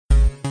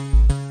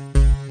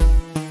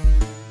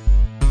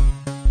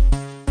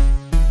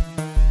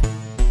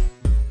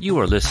You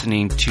are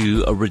listening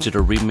to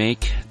Original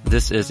Remake.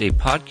 This is a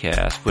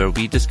podcast where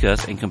we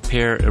discuss and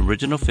compare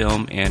original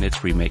film and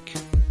its remake.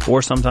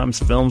 Or sometimes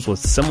films with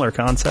similar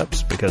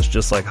concepts, because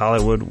just like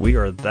Hollywood, we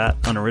are that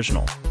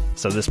unoriginal.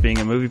 So this being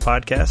a movie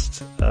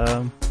podcast,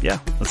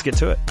 let's get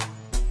to it.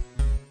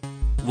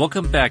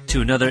 Welcome back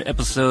to another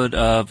episode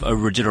of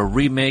Original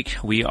Remake.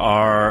 We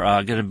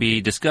are going to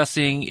be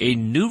discussing a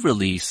new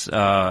release.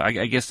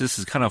 I guess this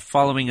is kind of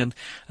following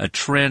a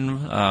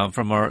trend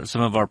from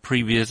some of our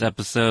previous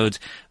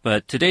episodes.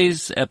 But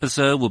today's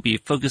episode will be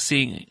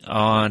focusing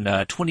on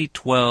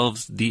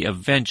 2012's The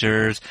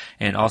Avengers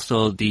and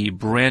also the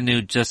brand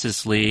new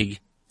Justice League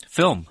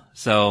film.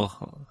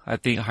 So I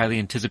think highly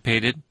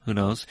anticipated. Who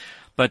knows?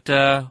 But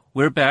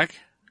we're back.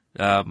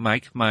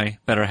 Mike, my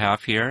better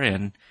half here,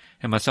 and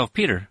myself,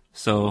 Peter.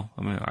 So,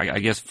 I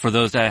guess for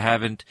those that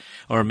haven't,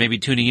 or maybe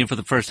tuning in for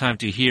the first time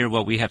to hear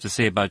what we have to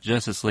say about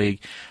Justice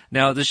League.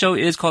 Now, the show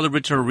is called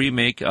Original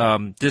Remake.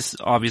 This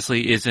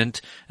obviously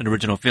isn't an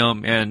original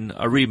film and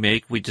a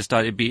remake. We just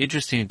thought it'd be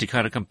interesting to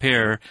kind of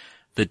compare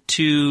the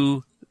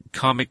two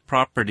comic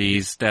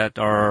properties that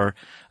are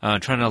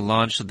trying to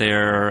launch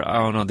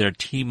their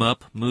team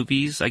up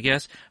movies, I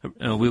guess.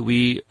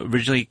 We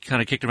originally kind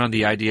of kicked around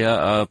the idea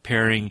of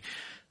pairing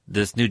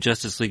this new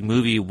Justice League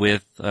movie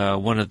with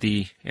one of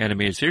the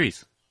animated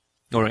series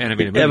or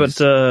animated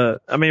movies. Yeah,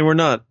 but we're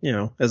not,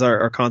 as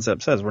our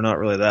concept says, we're not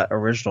really that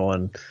original,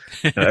 and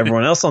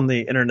everyone else on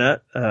the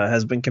internet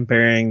has been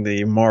comparing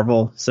the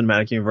Marvel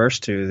Cinematic Universe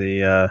to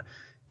the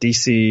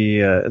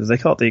DC. They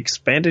call it the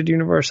Expanded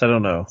Universe. I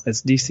don't know.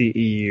 It's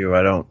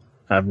DCEU.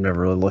 I've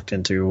never really looked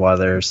into why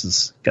theirs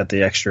has got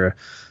the extra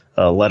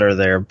letter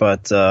there,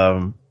 but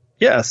so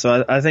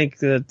I think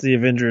that the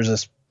Avengers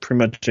is pretty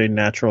much a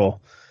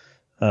natural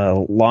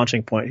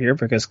launching point here,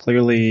 because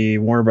clearly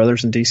Warner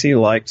Brothers and DC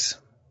liked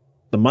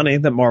the money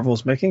that Marvel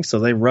was making, so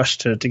they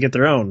rushed to get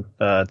their own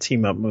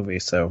team up movie.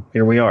 So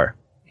here we are.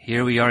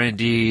 Here we are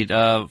indeed.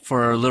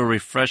 For a little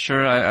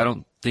refresher, I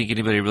don't think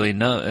anybody really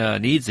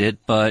needs it,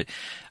 but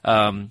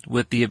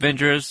with The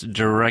Avengers,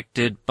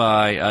 directed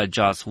by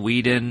Joss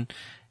Whedon,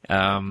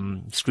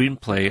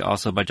 screenplay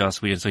also by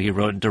Joss Whedon, so he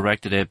wrote and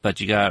directed it, but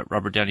you got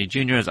Robert Downey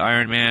Jr. as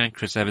Iron Man,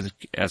 Chris Evans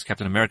as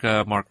Captain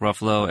America, Mark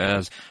Ruffalo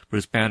as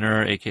Bruce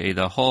Banner, aka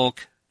the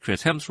Hulk,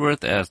 Chris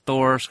Hemsworth as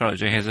Thor, Scarlett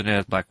Johansson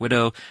as Black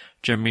Widow,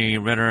 Jeremy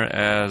Renner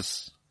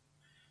as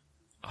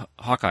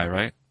Hawkeye,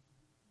 right?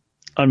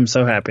 I'm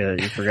so happy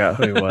that you forgot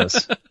who he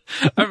was.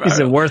 He's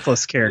a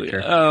worthless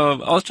character.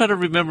 I was trying to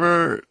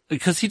remember,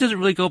 because he doesn't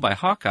really go by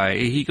Hawkeye,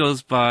 he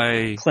goes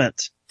by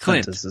Clint.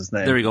 Clint is his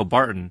name. There we go,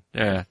 Barton.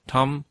 Yeah,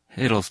 Tom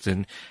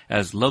Hiddleston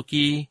as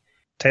Loki.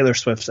 Taylor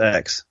Swift's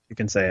ex. You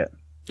can say it.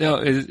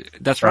 Oh,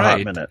 that's for right. A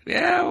hot minute.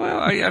 Yeah, well,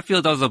 I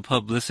feel that was a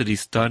publicity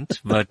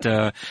stunt, but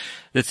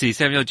let's see,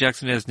 Samuel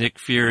Jackson as Nick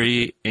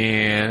Fury,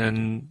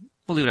 and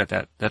we'll leave it at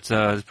that.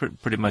 That's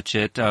pretty much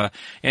it.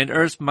 And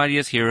Earth's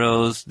Mightiest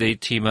Heroes, they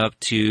team up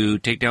to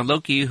take down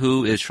Loki,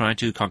 who is trying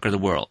to conquer the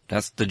world.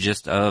 That's the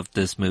gist of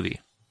this movie.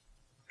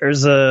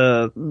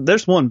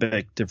 There's one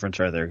big difference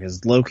right there,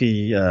 because Loki,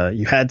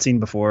 you had seen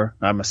before,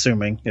 I'm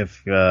assuming,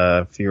 if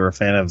you were a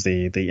fan of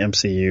the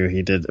MCU.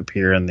 He did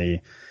appear in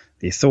the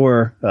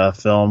Thor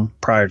film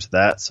prior to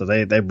that, so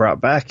they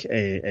brought back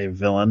a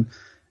villain,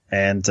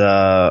 and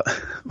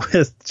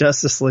with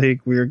Justice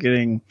League we were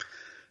getting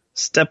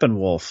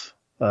Steppenwolf,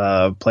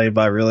 played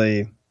by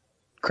really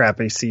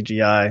crappy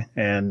CGI,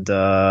 and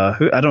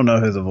I don't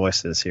know who the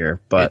voice is here,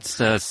 but it's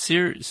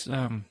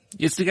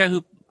it's the guy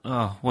who.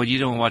 Oh, well, you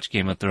don't watch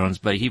Game of Thrones,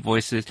 but he's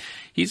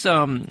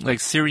like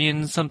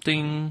Syrian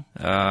something.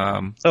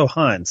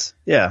 Hines.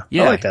 Yeah. I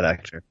like that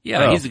actor.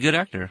 Yeah, he's a good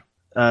actor.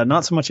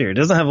 Not so much here. He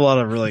doesn't have a lot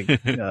of really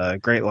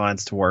great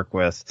lines to work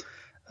with.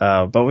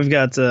 But we've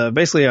got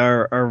basically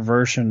our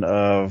version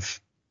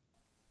of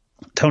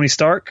Tony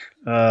Stark,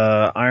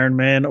 Iron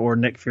Man, or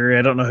Nick Fury.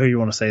 I don't know who you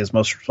want to say is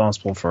most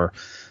responsible for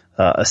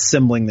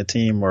assembling the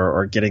team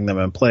or getting them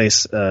in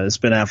place. It's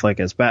Ben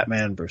Affleck as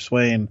Batman, Bruce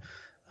Wayne,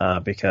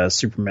 because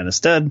Superman is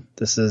dead.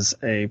 This is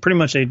pretty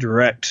much a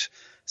direct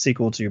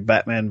sequel to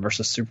Batman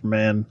versus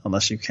Superman,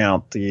 unless you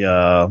count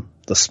the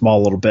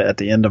small little bit at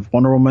the end of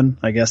Wonder Woman,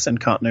 I guess, in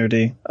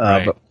continuity.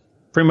 Right. But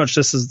pretty much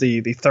this is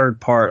the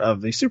third part of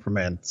the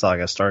Superman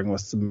saga, starting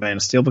with the Man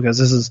of Steel, because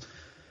this is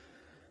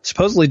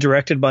supposedly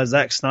directed by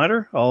Zack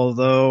Snyder,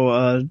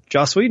 although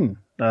Joss Whedon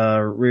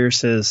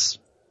rears his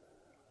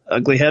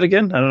ugly head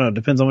again. I don't know.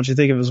 Depends on what you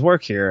think of his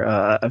work here.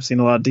 I've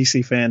seen a lot of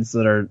DC fans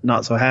that are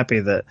not so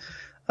happy that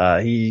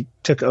he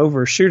took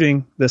over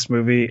shooting this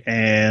movie,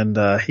 and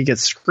he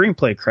gets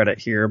screenplay credit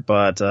here,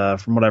 but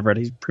from what I've read,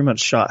 he pretty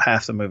much shot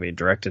half the movie,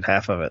 directed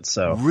half of it.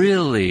 So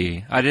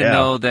really, I didn't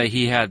know that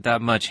he had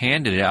that much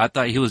hand in it. I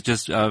thought he was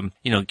just,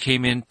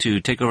 came in to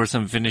take over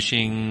some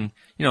finishing,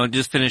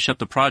 just finish up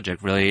the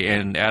project really,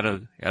 and add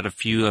a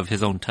few of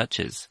his own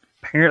touches.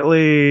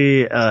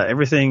 Apparently,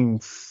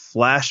 everything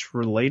Flash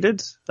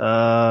related,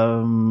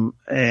 and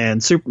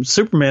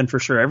Superman for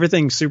sure.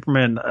 Everything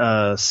Superman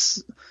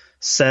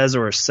says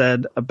or is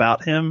said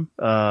about him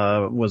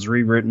was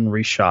rewritten,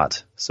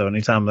 reshot. So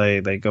anytime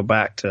they go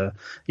back to,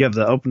 you have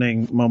the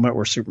opening moment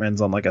where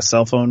Superman's on like a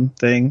cell phone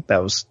thing,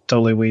 that was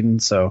totally Whedon.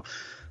 So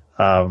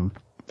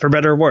for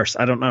better or worse,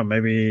 I don't know,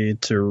 maybe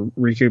to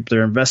recoup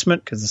their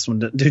investment because this one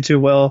didn't do too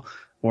well,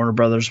 Warner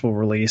Brothers will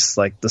release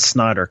like the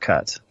Snyder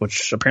cut,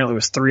 which apparently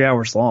was 3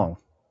 hours long.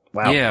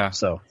 Wow. Yeah.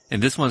 So,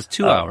 and this one's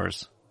 2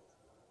 hours.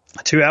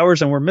 2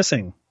 hours, and we're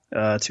missing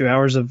 2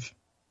 hours of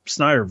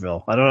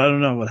Snyderville. I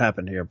don't know what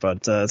happened here,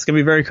 but it's gonna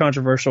be very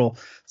controversial.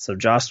 So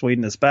Joss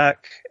Whedon is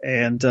back,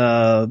 and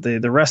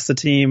the rest of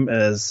the team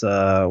is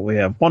we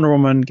have Wonder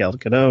Woman, Gal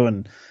Gadot,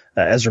 and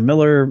Ezra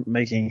Miller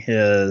making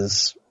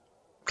his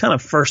kind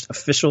of first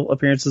official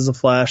appearance as a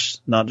Flash,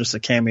 not just a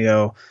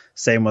cameo.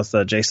 Same with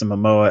Jason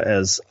Momoa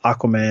as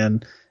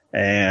Aquaman,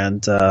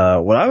 and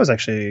what I was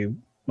actually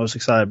most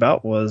excited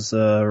about was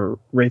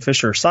Ray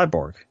Fisher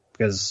Cyborg,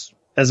 because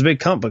as a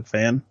big comic book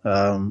fan,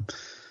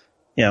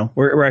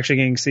 we're actually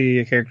getting to see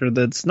a character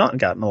that's not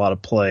gotten a lot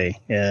of play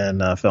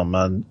in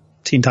film.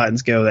 Teen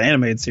Titans Go, the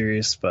animated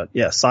series, but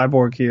yeah,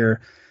 Cyborg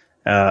here,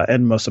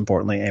 and most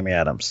importantly, Amy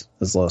Adams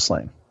as Lois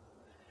Lane.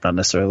 Not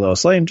necessarily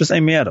Lois Lane, just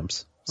Amy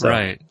Adams. So,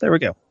 right. There we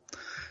go.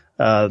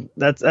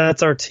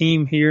 That's our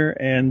team here,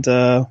 and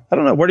I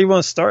don't know, where do you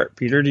want to start,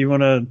 Peter? Do you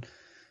want to,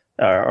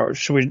 or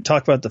should we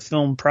talk about the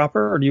film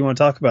proper, or do you want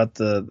to talk about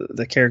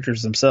the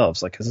characters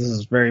themselves? Like, 'cause this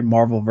is very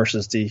Marvel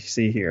versus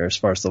DC here as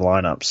far as the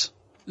lineups.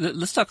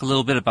 Let's talk a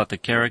little bit about the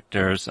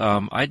characters.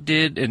 I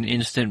did an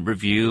instant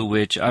review,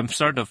 which I'm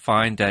starting to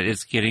find that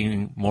it's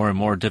getting more and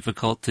more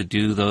difficult to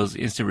do those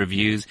instant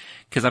reviews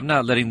because I'm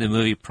not letting the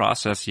movie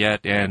process yet.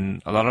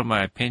 And a lot of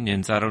my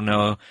opinions, I don't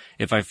know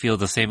if I feel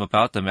the same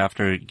about them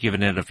after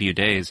giving it a few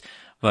days.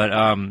 But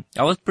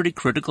I was pretty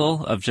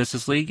critical of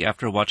Justice League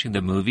after watching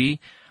the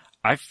movie.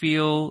 I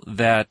feel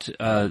that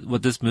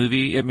with this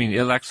movie, I mean,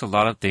 it lacks a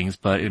lot of things,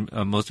 but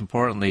most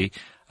importantly,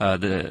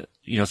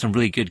 some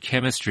really good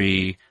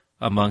chemistry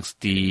amongst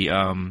the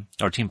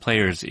our team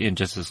players in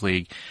Justice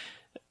League.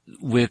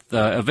 With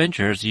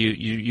Avengers,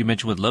 you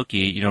mentioned with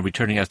Loki,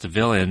 returning as the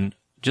villain.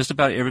 Just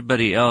about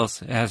everybody else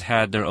has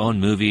had their own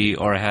movie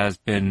or has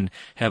been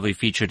heavily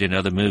featured in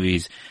other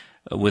movies.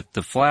 With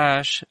the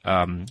Flash,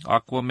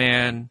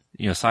 Aquaman,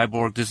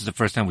 Cyborg, this is the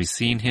first time we've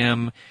seen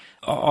him.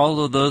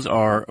 All of those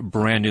are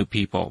brand new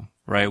people,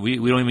 right? We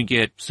don't even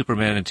get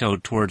Superman until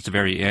towards the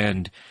very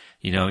end.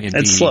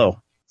 It's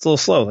slow. It's a little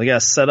slow. They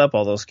got to set up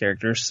all those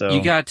characters, so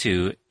you got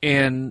to,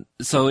 and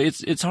so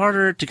it's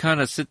harder to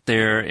kind of sit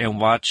there and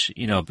watch,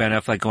 Ben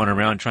Affleck going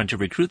around trying to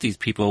recruit these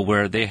people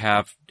where they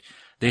have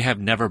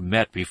never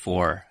met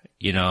before,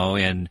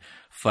 and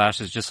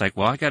Flash is just like,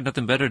 well, I got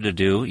nothing better to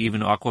do.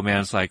 Even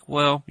Aquaman's like,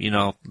 well,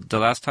 the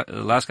last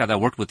guy that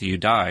worked with you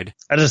died.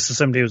 I just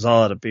assumed he was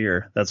all out of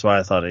beer. That's why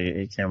I thought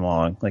he came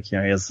along. Like, he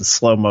has the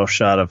slow-mo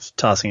shot of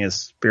tossing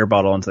his beer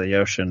bottle into the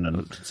ocean.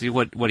 And see,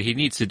 what he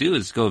needs to do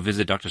is go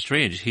visit Doctor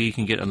Strange. He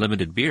can get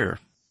unlimited beer.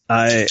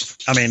 I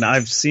mean,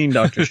 I've seen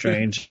Doctor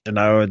Strange, and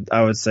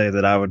I would say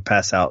that I would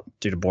pass out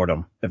due to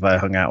boredom if I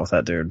hung out with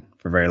that dude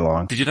for very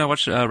long. Did you not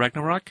watch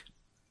Ragnarok?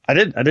 I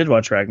did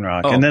watch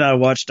Ragnarok, and then I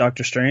watched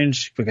Doctor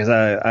Strange because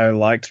I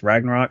liked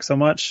Ragnarok so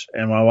much,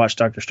 and when I watched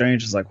Doctor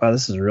Strange, it's like, wow,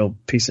 this is a real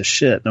piece of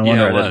shit. No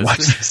wonder I didn't watch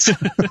this.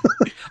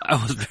 I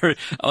was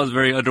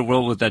very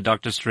underwhelmed with that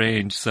Doctor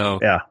Strange. So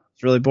yeah,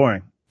 it's really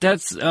boring.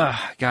 That's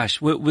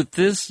gosh, with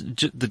this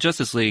the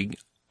Justice League,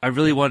 I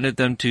really wanted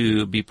them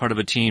to be part of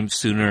a team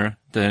sooner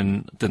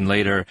than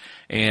later.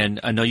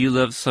 And I know you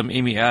love some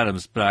Amy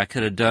Adams, but I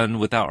could have done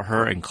without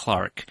her and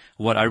Clark.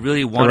 What I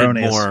really wanted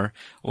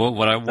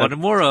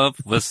more of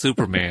was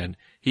Superman.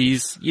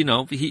 He's, he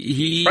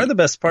probably the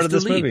best part of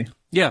this movie.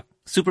 Yeah.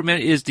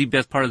 Superman is the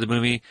best part of the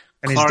movie.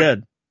 And Clark, he's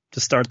dead to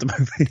start the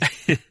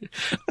movie.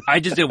 I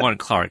just didn't want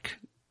Clark.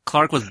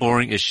 Clark was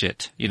boring as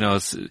shit.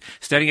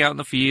 Standing out in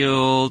the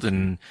field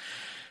and,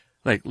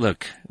 like,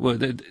 look,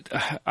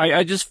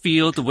 I just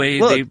feel the way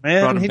they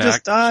brought him back. He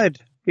just died.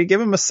 You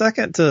give him a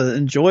second to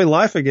enjoy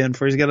life again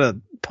before he's got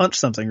to punch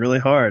something really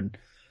hard.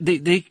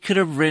 They could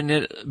have written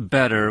it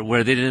better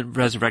where they didn't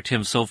resurrect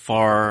him so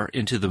far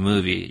into the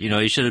movie.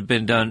 It should have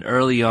been done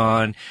early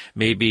on.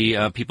 Maybe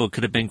people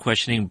could have been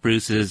questioning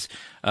Bruce's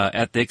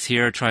ethics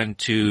here, trying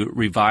to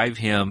revive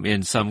him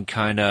in some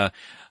kind of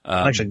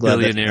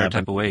billionaire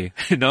type of way.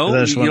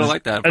 No, you don't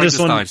like that.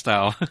 Frankenstein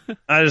style.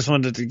 I just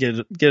wanted to get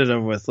it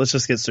over with. Let's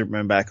just get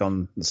Superman back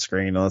on the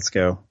screen. Let's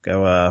go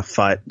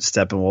fight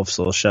Steppenwolf,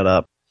 so he'll shut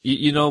up.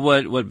 You know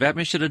what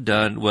Batman should have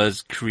done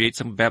was create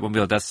some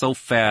Batmobile that's so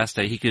fast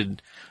that he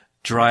could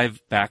drive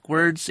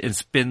backwards and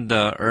spin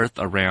the Earth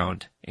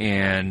around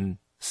and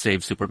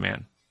save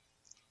Superman.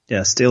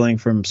 Yeah, stealing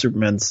from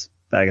Superman's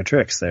bag of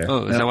tricks there.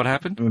 Oh, is that what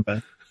happened?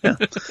 Yeah.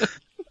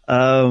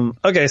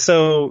 Okay,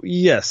 so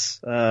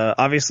yes,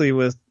 obviously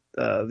with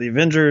the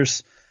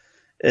Avengers,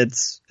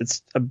 it's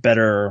a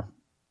better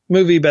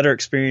movie, better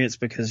experience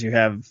because you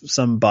have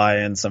some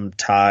buy-in, some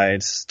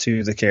ties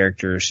to the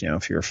characters.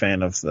 If you're a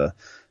fan of the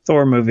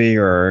Thor movie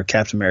or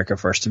Captain America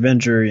First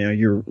Avenger,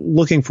 you're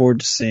looking forward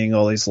to seeing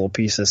all these little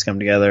pieces come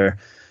together.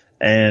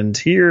 And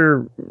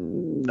here,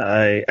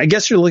 I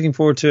guess you're looking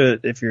forward to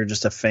it if you're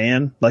just a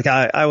fan. Like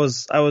I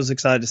was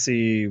excited to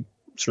see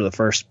sort of the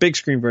first big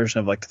screen version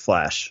of like the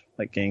Flash,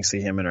 like getting to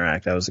see him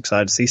interact. I was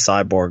excited to see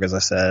Cyborg, as I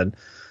said.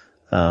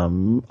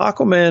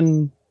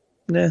 Aquaman,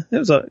 it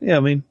was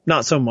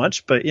not so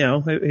much, but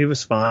he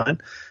was fine.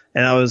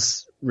 And I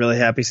was really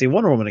happy to see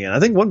Wonder Woman again. I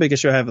think one big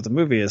issue I have with the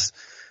movie is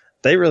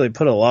they really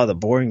put a lot of the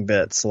boring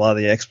bits, a lot of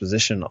the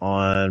exposition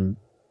on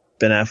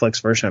Ben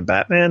Affleck's version of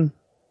Batman.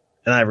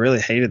 And I really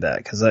hated that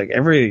because like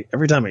every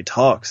time he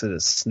talks, it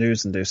is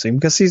snooze inducing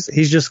because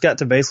he's just got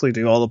to basically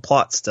do all the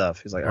plot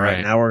stuff. He's like, all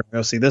right, now we're going to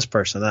go see this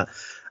person. That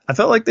I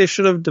felt like they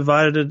should have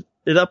divided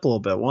it up a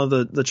little bit. One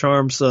of the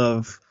charms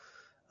of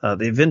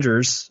the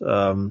Avengers,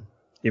 even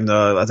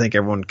though I think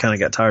everyone kind of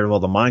got tired of all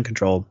the mind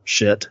control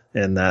shit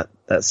in that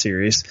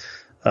series,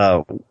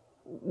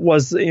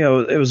 was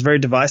it was very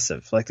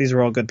divisive. Like these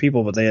were all good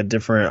people, but they had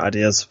different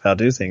ideas of how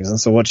to do things. And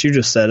so what you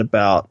just said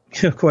about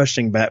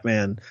questioning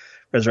Batman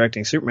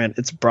resurrecting Superman,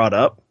 it's brought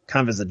up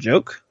kind of as a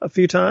joke a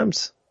few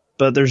times,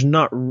 but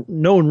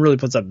no one really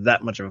puts up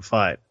that much of a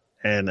fight.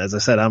 And as I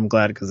said, I'm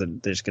glad because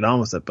they just get on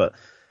with it. But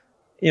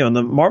in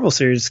the Marvel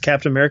series,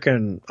 Captain America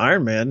and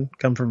Iron Man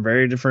come from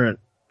very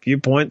different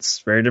viewpoints,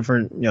 very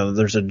different.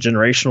 There's a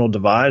generational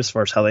divide as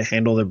far as how they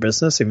handle their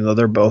business, even though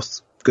they're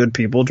both good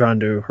people trying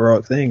to do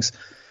heroic things.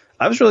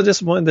 I was really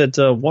disappointed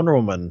that Wonder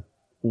Woman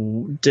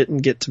didn't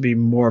get to be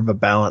more of a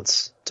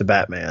balance to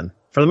Batman.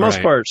 For the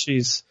most part,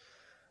 she's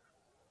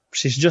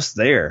just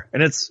there.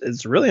 And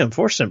it's really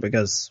unfortunate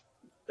because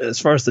as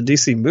far as the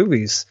DC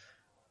movies,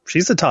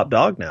 she's the top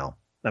dog now.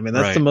 I mean,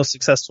 that's the most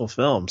successful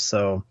film.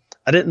 So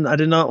I did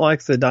not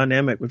like the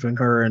dynamic between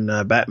her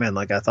and Batman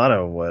like I thought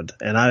I would.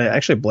 And I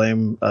actually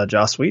blame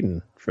Joss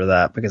Whedon for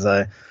that because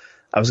I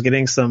was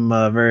getting some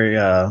very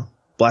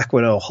Black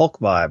Widow Hulk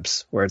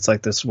vibes where it's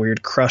like this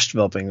weird crush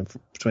developing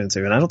between the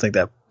two. And I don't think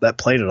that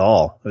played at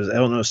all. I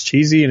don't know, it's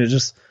cheesy and it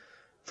just,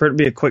 for it to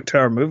be a quick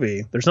 2-hour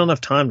movie, there's not enough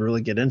time to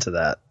really get into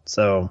that.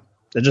 So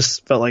it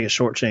just felt like it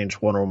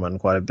shortchanged Wonder Woman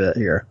quite a bit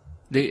here.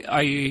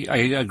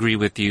 I agree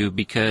with you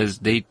because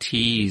they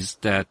tease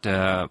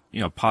that,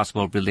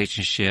 possible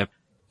relationship.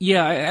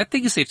 Yeah, I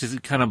think it's safe to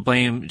kind of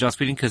blame Joss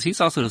Whedon because he's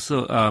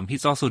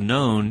also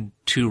known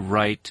to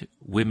write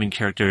women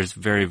characters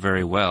very,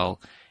 very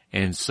well.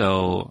 And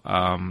so,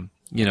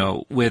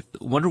 with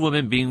Wonder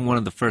Woman being one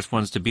of the first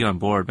ones to be on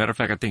board, matter of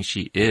fact, I think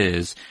she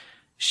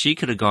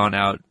could have gone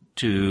out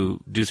to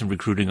do some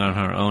recruiting on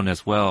her own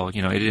as well. It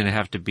didn't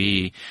have to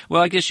be,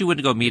 well, I guess she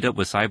wouldn't go meet up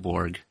with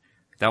Cyborg.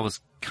 That was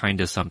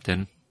kind of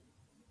something.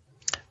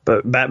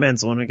 But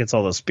Batman's the one who gets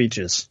all those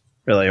speeches,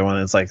 really, when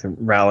it's like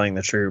rallying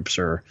the troops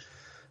or,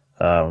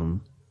 to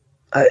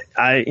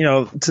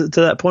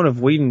that point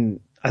of Whedon,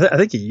 I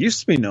think he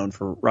used to be known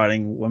for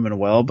writing women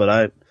well,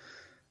 but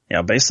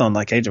based on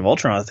like Age of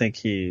Ultron, I think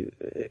he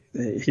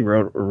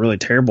wrote a really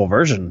terrible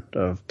version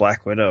of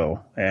Black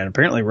Widow and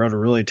apparently wrote a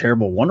really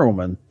terrible Wonder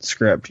Woman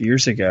script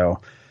years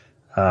ago.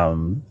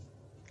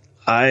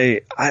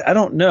 I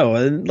don't know.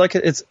 And like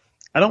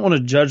I don't want to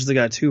judge the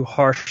guy too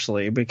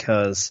harshly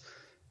because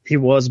he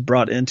was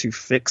brought in to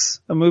fix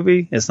a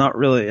movie. It's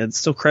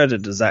still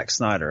credited to Zack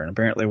Snyder, and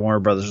apparently Warner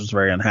Brothers was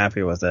very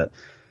unhappy with it.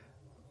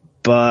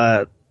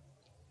 But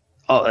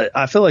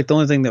I feel like the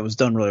only thing that was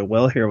done really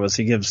well here was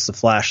he gives the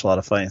Flash a lot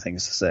of funny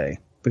things to say.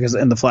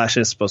 And the Flash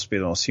is supposed to be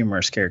the most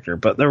humorous character.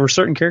 But there were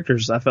certain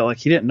characters I felt like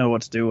he didn't know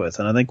what to do with.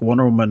 And I think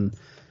Wonder Woman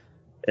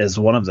is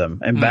one of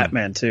them. And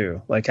Batman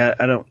too. Like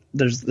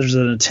there's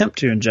an attempt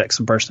to inject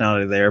some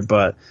personality there,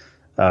 but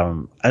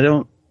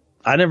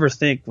I never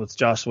think with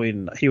Joss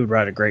Whedon he would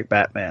write a great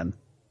Batman.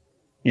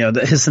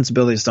 That his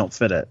sensibilities don't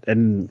fit it,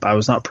 and I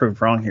was not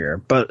proved wrong here.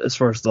 But as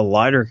far as the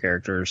lighter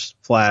characters,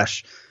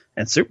 Flash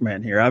and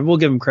Superman here, I will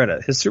give him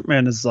credit. His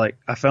Superman is like,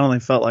 I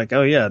finally felt like,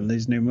 oh yeah, in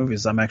these new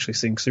movies I'm actually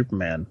seeing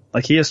Superman.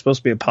 Like he is supposed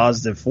to be a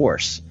positive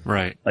force,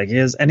 right? Like he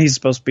is, and he's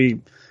supposed to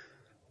be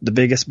the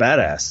biggest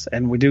badass,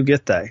 and we do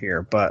get that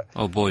here. But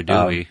oh boy,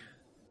 do we!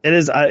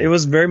 It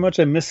was very much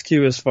a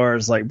miscue as far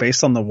as like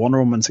based on the Wonder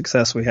Woman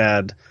success we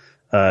had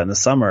in the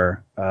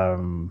summer.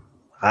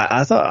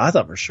 I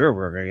thought for sure we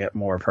were going to get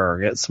more of her,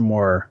 get some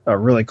more a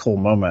really cool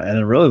moment,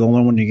 and really the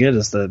only one you get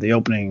is the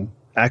opening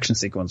action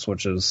sequence,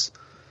 which is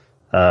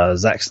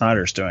Zack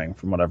Snyder's doing,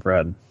 from what I've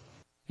read.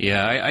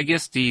 Yeah, I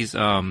guess these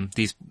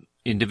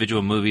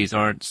individual movies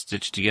aren't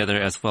stitched together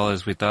as well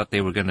as we thought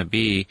they were going to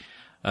be.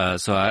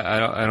 So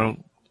I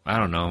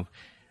don't know.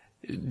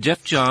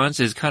 Jeff Johns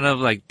is kind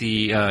of like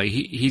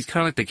he's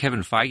kind of like the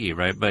Kevin Feige,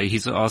 right? But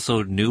he's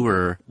also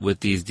newer with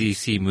these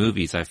DC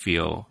movies, I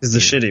feel. He's the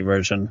shitty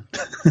version.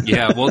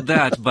 Yeah, well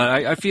but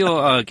I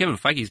feel Kevin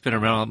Feige's been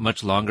around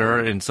much longer,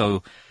 and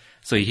so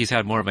he's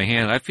had more of a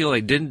hand. I feel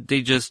like didn't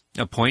they just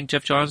appoint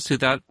Jeff Johns to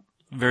that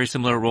very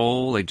similar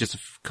role like just a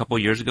couple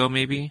years ago,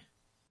 maybe?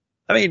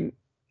 I mean,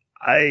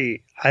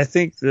 I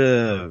think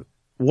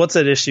what's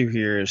at issue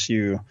here is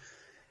the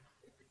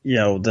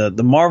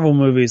Marvel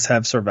movies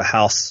have sort of a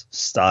house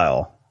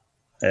style.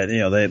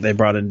 And, they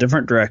brought in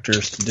different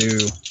directors to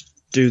do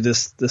do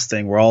this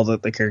thing where all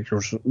the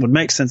characters would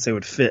make sense. They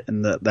would fit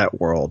in that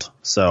world.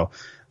 So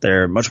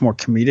they're much more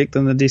comedic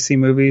than the DC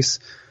movies.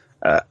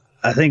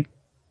 I think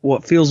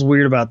what feels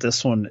weird about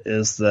this one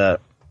is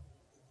that,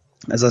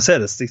 as I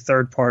said, it's the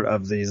third part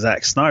of the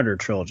Zack Snyder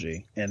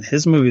trilogy, and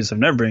his movies have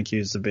never been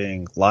accused of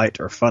being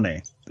light or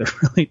funny. They're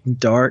really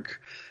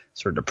dark,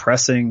 sort of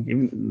depressing.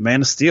 Even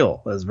Man of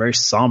Steel is very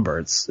somber.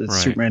 It's right.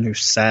 Superman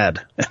who's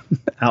sad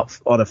out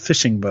on a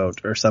fishing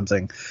boat or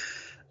something.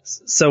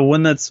 So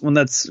when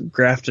that's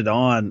grafted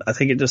on, I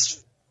think it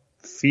just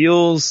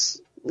feels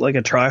like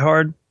a try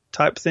hard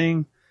type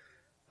thing.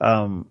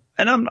 And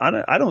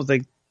I don't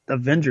think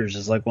Avengers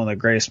is like one of the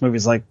greatest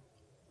movies. Like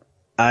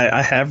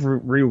I have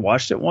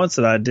rewatched it once,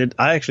 and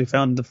I actually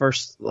found the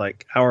first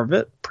like hour of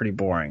it pretty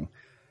boring.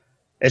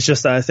 It's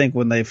just that I think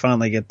when they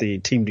finally get the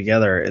team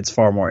together, it's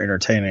far more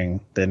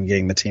entertaining than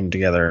getting the team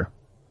together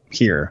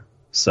here.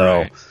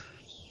 So, right.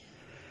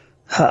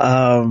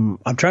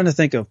 I'm trying to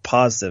think of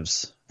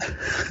positives.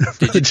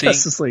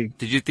 Justice League.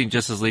 Did you think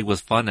Justice League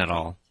was fun at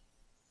all?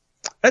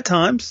 At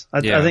times,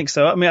 I think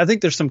so. I mean, I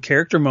think there's some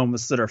character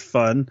moments that are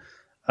fun.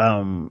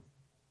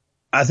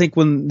 I think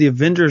when the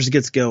Avengers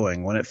gets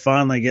going, when it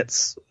finally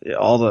gets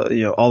all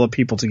the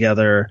people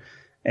together,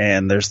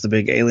 and there's the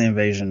big alien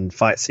invasion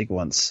fight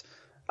sequence,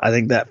 I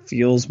think that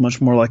feels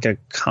much more like a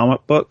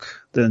comic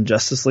book than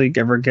Justice League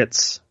ever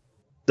gets.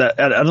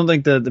 I don't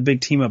think the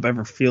big team up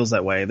ever feels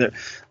that way.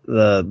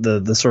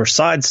 The sort of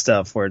side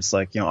stuff where it's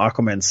like,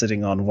 Aquaman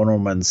sitting on Wonder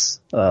Woman's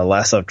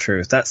lasso of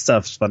truth. That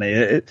stuff's funny.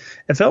 It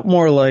felt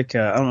more like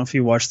I don't know if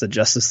you watched the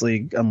Justice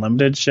League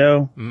Unlimited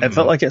show. Mm-hmm. It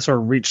felt like it sort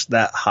of reached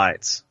that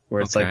height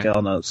where it's like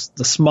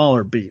the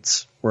smaller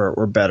beats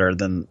were better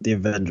than the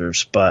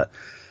Avengers. But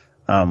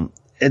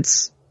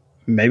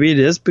maybe it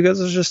is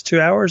because it's just 2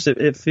 hours.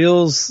 It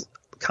feels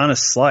kind of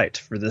slight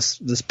for this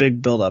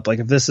big buildup. Like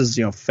if this is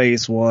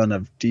phase one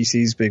of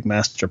DC's big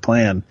master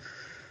plan,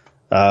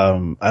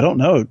 I don't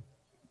know.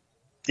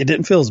 It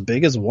didn't feel as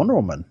big as Wonder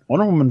Woman.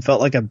 Wonder Woman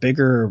felt like a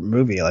bigger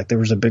movie, like there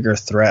was a bigger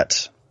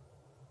threat,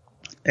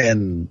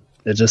 and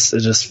it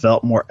just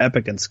felt more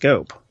epic in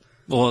scope.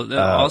 Well,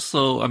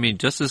 also, I mean,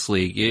 Justice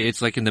League,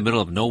 it's like in the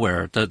middle of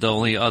nowhere. The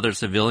only other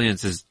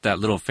civilians is that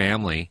little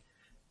family.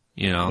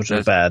 Which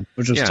was bad.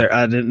 Which was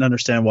I didn't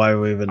understand why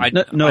we even.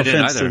 No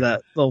offense to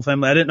that little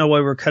family. I didn't know why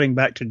we were cutting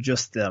back to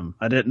just them.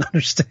 I didn't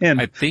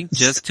understand. I think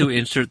just to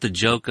insert the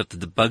joke of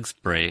the bug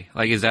spray.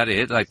 Like, is that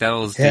it? Like that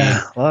was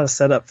a lot of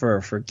setup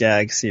for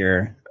gags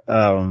here.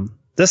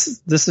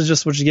 This is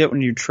just what you get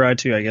when you try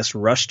to, I guess,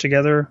 rush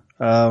together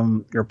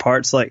your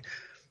parts. Like,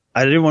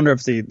 I did wonder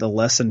if the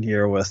lesson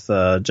here with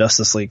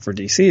Justice League for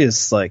DC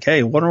is like,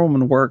 hey, Wonder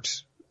Woman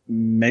worked.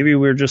 Maybe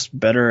we're just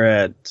better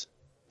at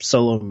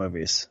solo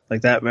movies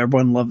like that.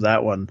 Everyone loved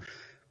that one.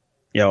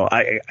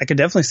 I could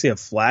definitely see a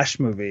Flash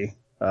movie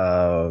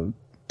doing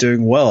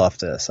well off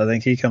this. I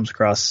think he comes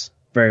across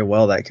very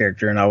well, that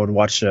character, and I would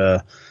watch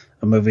a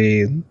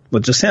movie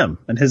with just him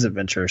and his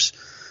adventures.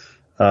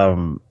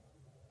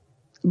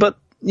 But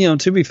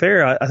to be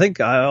fair, I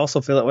think I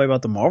also feel that way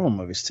about the Marvel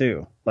movies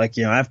too. Like,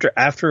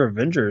 after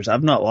Avengers,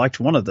 I've not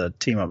liked one of the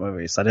team up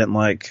movies. I didn't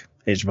like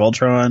Age of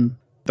Ultron,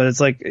 but it's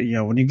like,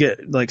 when you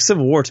get like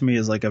Civil War to me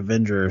is like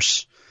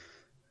Avengers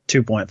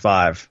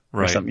 2.5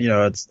 or something.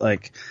 It's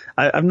like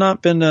I've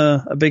not been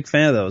a big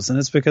fan of those, and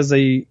it's because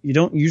you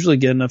don't usually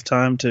get enough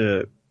time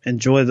to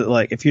enjoy the,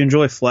 like, if you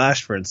enjoy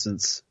Flash, for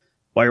instance,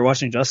 while you're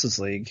watching Justice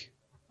League,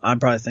 I'm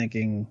probably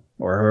thinking,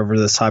 or whoever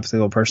this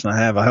hypothetical person I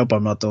have, I hope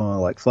I'm not the one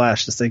like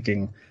Flash, is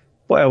thinking,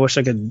 boy, I wish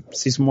I could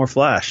see some more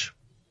Flash.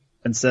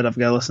 Instead, I've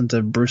got to listen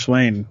to Bruce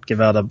Wayne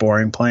give out a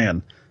boring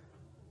plan.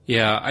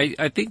 Yeah,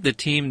 I think the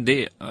team,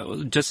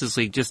 Justice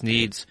League just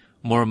needs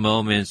more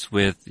moments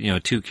with,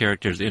 two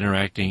characters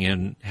interacting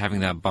and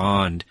having that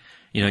bond.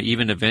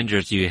 Even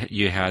Avengers,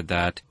 you had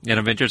that. And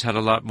Avengers had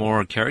a lot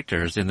more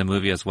characters in the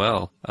movie as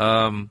well.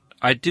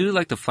 I do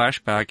like the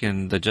flashback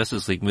in the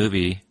Justice League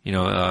movie.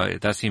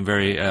 That seemed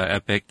very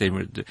epic. They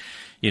were,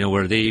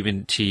 where they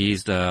even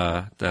teased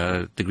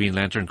the Green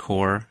Lantern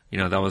Corps.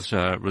 That was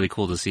really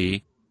cool to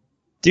see.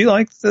 Do you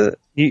like do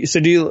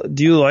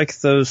you like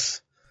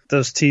those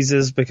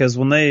teases? Because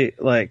when they,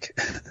 like,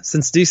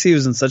 since DC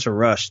was in such a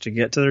rush to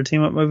get to their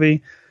team up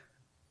movie,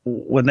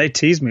 when they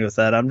tease me with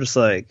that, I'm just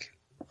like,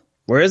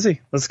 where is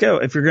he? Let's go.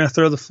 If you're going to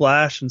throw the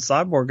Flash and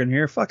Cyborg in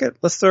here, fuck it.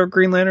 Let's throw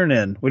Green Lantern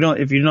in.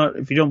 If you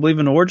don't believe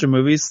in origin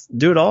movies,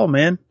 do it all,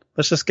 man.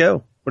 Let's just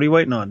go. What are you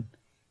waiting on?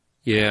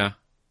 Yeah.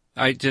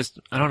 I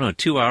don't know,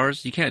 2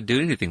 hours? You can't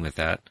do anything with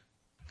that.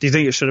 Do you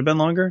think it should have been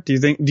longer? Do you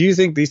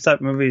think these type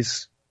of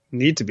movies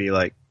need to be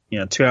like,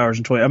 2 hours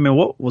and 20? I mean,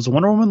 what was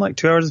Wonder Woman, like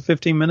 2 hours and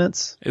 15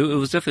 minutes? It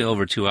was definitely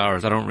over 2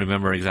 hours. I don't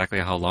remember exactly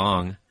how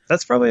long.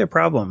 That's probably a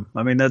problem.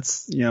 I mean,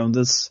 that's,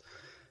 this,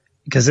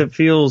 because it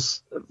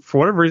feels, for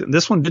whatever reason,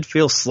 this one did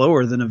feel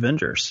slower than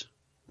Avengers,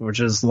 which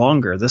is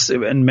longer.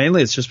 And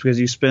mainly it's just because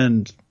you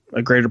spend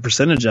a greater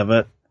percentage of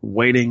it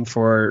waiting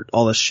for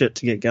all this shit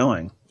to get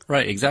going.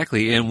 Right,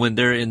 exactly. And when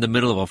they're in the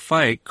middle of a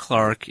fight,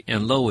 Clark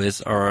and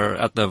Lois are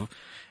at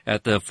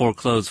at the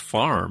foreclosed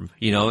farm,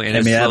 and Amy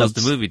it slows Adams.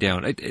 the movie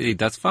down.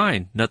 That's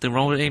fine. Nothing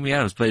wrong with Amy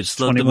Adams, but it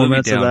slowed 20 the more movie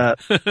minutes of down.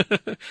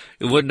 that.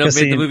 It wouldn't have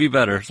made the movie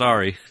better.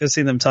 Sorry. Just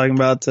see them talking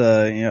about,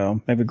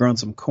 maybe growing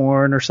some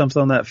corn or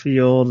something on that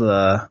field,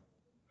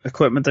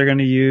 equipment they're going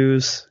to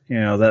use,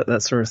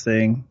 that sort of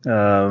thing.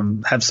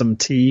 Have some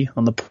tea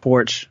on the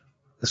porch.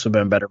 This would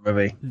have been a better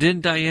movie.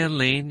 Didn't Diane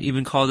Lane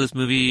even call this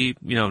movie,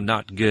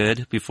 not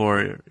good before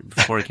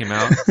it came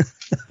out?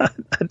 I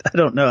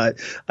don't know.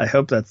 I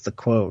hope that's the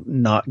quote.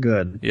 Not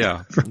good.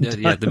 Yeah.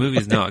 Yeah. The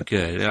movie's not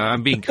good.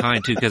 I'm being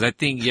kind too, because I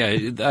think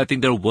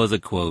there was a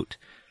quote,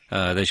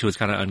 that she was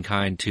kind of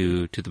unkind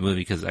to the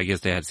movie because I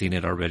guess they had seen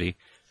it already.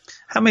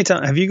 How many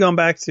times have you gone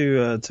back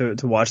to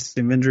watch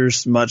the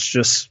Avengers much,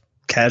 just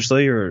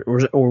casually, or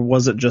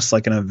was it just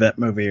like an event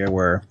movie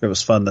where it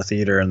was fun in the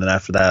theater and then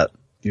after that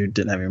you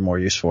didn't have any more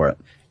use for it?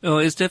 Oh,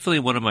 it's definitely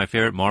one of my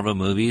favorite Marvel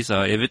movies.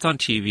 If it's on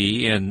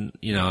TV and,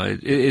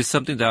 it's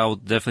something that I'll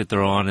definitely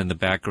throw on in the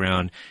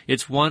background.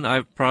 It's one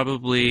I've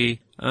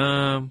probably,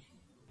 I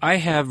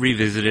have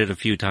revisited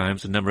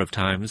a number of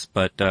times,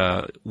 but,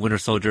 Winter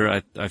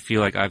Soldier, I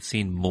feel like I've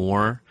seen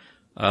more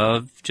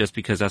of just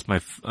because that's my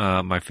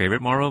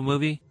favorite Marvel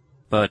movie.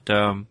 But,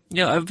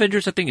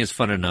 Avengers I think is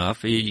fun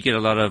enough. You get a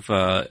lot of,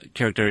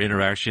 character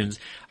interactions.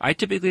 I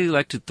typically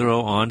like to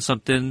throw on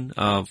something,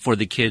 for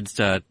the kids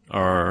that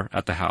are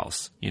at the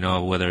house,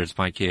 whether it's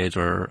my kids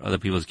or other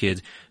people's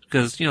kids.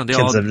 Because,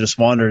 Kids have just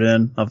wandered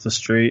in off the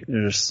street.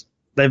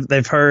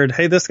 They've heard,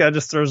 hey, this guy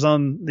just throws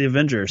on the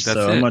Avengers,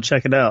 so I'm going to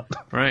check it out.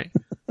 Right.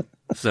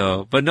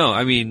 So, but no,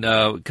 I mean,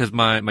 cause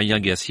my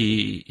youngest,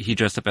 he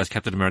dressed up as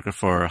Captain America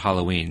for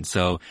Halloween.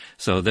 So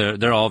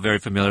they're all very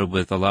familiar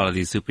with a lot of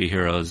these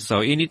superheroes. So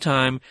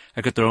anytime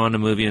I could throw on a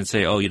movie and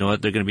say, oh, you know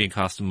what, they're going to be in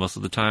costume most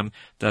of the time,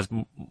 that's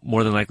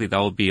more than likely that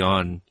will be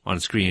on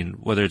screen,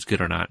 whether it's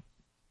good or not.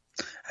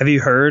 Have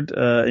you heard,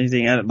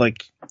 anything,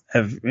 like,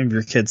 have any of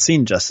your kids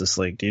seen Justice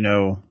League? Do you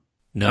know?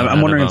 No,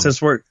 I'm wondering if this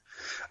work.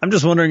 I'm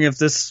just wondering if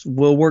this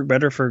will work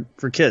better for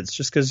kids,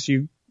 just cause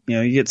you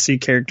get to see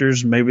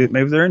characters, maybe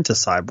they're into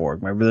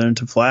Cyborg, maybe they're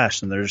into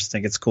Flash, and they just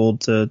think it's cool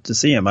to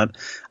see him. I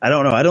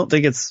don't know. I don't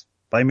think it's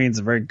by means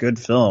a very good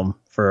film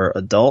for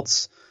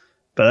adults,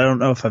 but I don't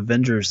know if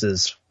Avengers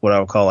is what I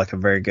would call like a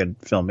very good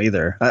film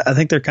either. I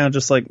think they're kind of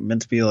just like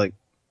meant to be like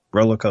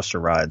roller coaster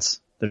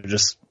rides.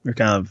 They're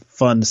kind of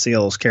fun to see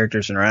all those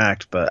characters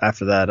interact, but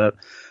after that,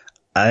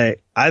 I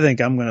think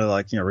I'm going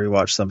to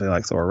rewatch something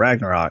like Thor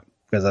Ragnarok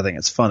because I think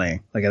it's funny.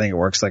 Like I think it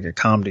works like a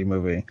comedy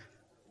movie.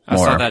 I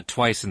saw that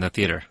twice in the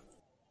theater.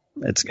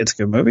 It's a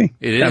good movie.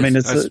 It is. I mean,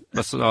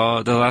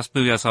 the last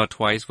movie I saw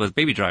twice was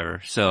Baby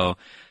Driver. So,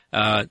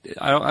 I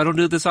don't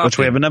do this often. Which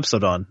we have an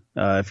episode on.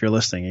 If you're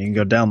listening, you can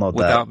go download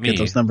Without that. Me. Get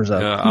those numbers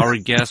up. Our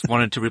guest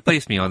wanted to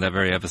replace me on that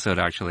very episode,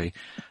 actually.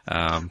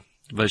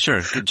 But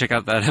sure, check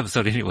out that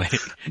episode anyway.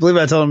 I believe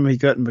I told him he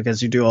couldn't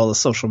because you do all the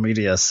social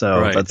media. So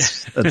right.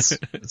 that's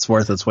it's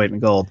worth its weight in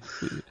gold.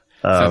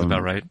 Sounds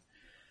about right.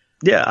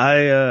 Yeah.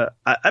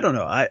 I don't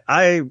know.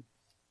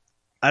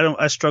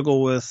 I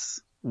struggle with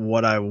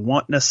what I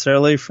want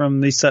necessarily from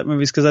these type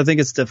movies because I think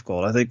it's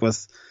difficult. I think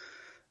with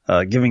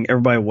giving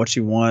everybody what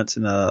you want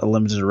in a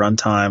limited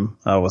runtime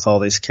with all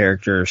these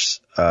characters,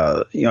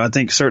 I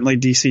think certainly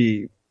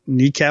DC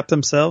kneecapped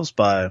themselves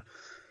by,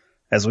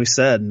 as we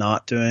said,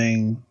 not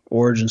doing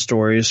origin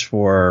stories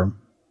for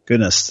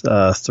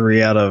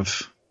three out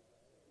of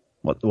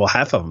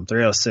half of them,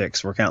 3 out of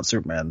 6. We're counting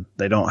Superman.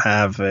 They don't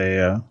have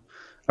a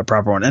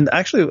proper one. And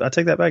actually, I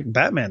take that back.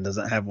 Batman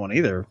doesn't have one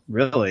either,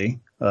 really,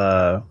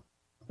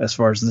 as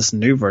far as this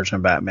new version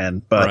of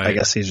Batman. But right. I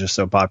guess he's just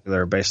so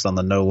popular based on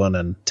the Nolan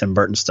and Tim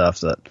Burton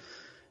stuff that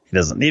he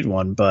doesn't need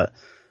one. But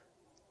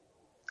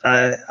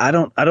I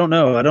don't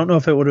know. I don't know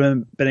if it would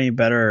have been any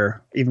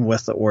better even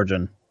with the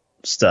origin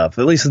stuff.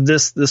 At least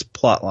this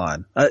plot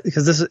line,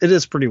 because it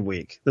is pretty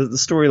weak. The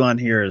storyline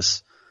here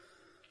is,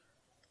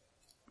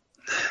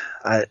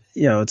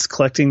 it's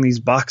collecting these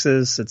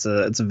boxes. It's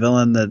a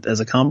villain that,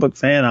 as a comic book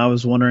fan, I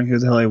was wondering who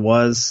the hell he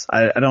was.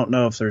 I don't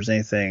know if there's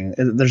anything.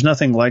 There's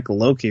nothing like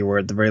Loki, where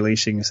at the very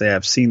least you can say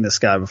I've seen this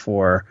guy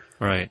before,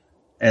 right?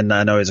 And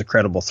I know he's a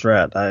credible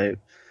threat. I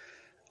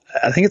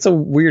think it's a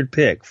weird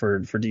pick for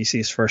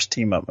DC's first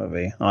team up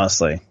movie,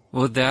 honestly.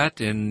 Well, that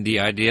and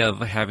the idea of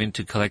having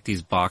to collect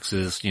these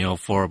boxes,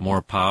 for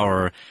more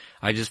power,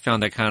 I just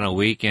found that kind of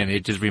weak, and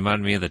it just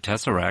reminded me of the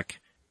Tesseract.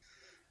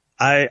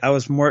 I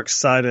was more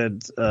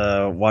excited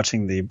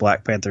watching the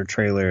Black Panther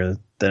trailer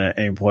than at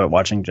any point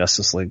watching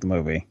Justice League the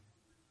movie.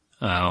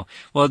 Oh,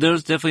 well,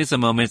 there's definitely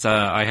some moments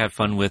I had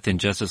fun with in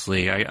Justice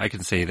League. I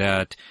can say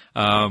that.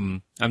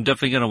 I'm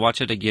definitely going to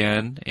watch it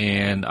again,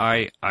 and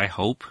I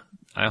hope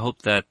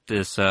that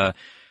this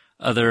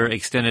other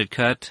extended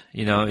cut,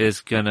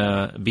 is going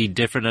to be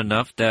different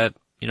enough that,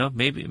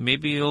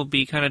 maybe it'll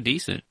be kind of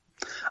decent.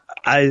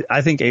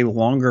 I think a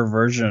longer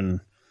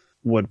version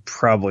would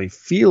probably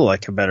feel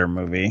like a better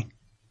movie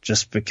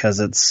just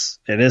because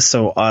it is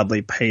so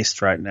oddly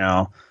paced right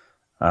now.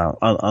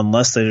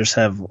 Unless they just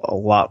have a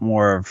lot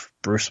more of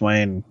Bruce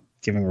Wayne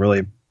giving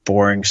really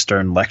boring,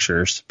 stern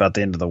lectures about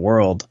the end of the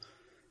world.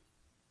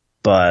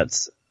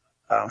 But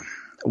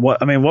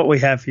what we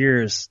have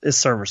here is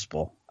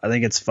serviceable. I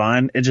think it's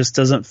fine. It just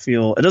doesn't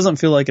feel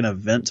like an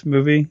event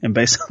movie. And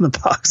based on the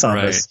box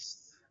office,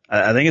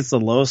 right. I think it's the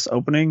lowest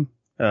opening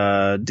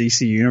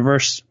DC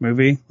Universe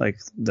movie, like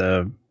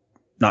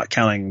not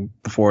counting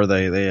before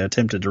they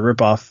attempted to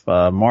rip off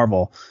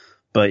Marvel.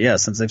 But yeah,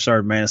 since they've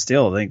started Man of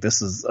Steel, I think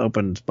this is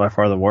opened by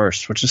far the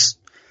worst, which is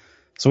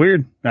it's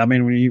weird. I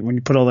mean, when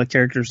you put all the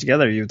characters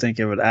together, you would think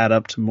it would add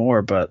up to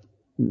more, but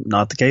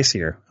not the case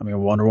here. I mean,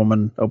 Wonder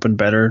Woman opened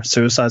better.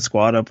 Suicide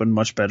Squad opened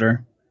much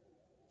better.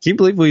 Can you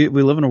believe we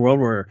live in a world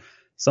where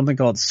something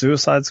called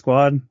Suicide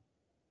Squad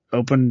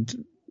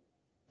opened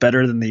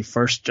better than the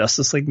first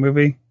Justice League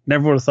movie?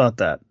 Never would have thought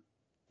that.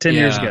 10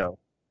 years ago.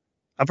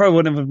 I probably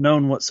wouldn't have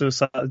known what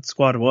Suicide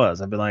Squad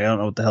was. I'd been like, I don't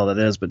know what the hell that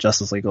is, but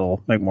Justice League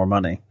will make more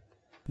money.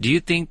 Do you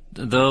think,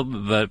 though,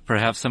 but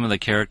perhaps some of the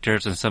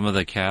characters and some of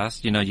the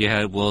cast, you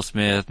had Will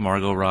Smith,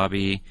 Margot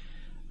Robbie,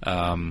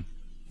 and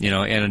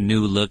a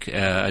new look,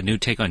 a new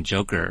take on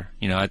Joker.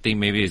 I think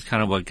maybe it's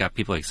kind of what got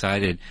people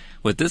excited.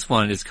 With this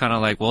one, it's kind of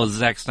like, well,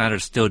 Zack Snyder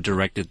still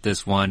directed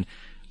this one.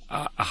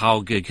 How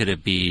good could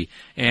it be?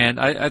 And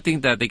I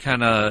think that they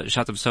kind of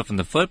shot themselves in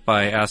the foot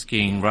by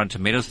asking Rotten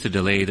Tomatoes to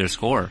delay their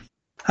score.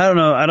 I don't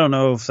know. I don't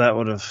know if that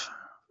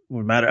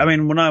would matter. I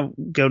mean, when I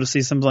go to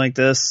see something like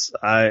this,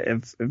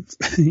 if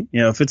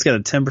it's got a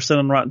 10%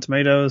 on Rotten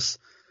Tomatoes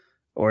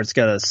or it's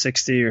got a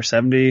 60 or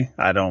 70,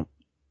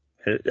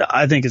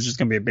 I think it's just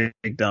going to be a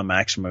big dumb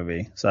action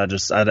movie. So I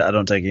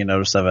don't take any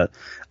notice of it.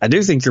 I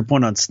do think your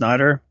point on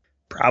Snyder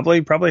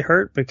probably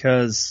hurt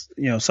because,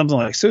 something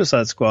like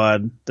Suicide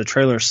Squad, the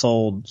trailer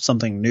sold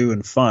something new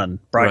and fun,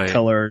 bright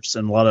colors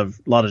and a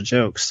lot of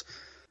jokes.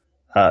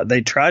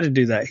 They tried to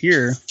do that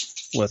here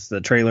with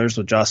the trailers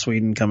with Joss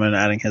Whedon coming and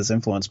adding his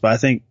influence. But I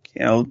think,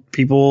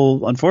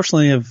 people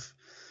unfortunately have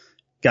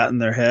gotten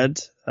their head,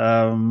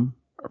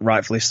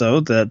 rightfully so,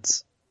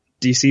 that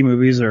DC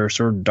movies are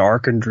sort of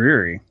dark and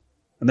dreary.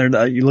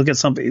 And you look at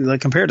something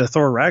like compared to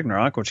Thor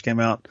Ragnarok, which came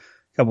out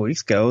a couple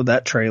weeks ago,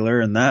 that trailer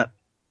and that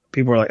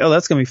people are like, oh,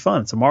 that's going to be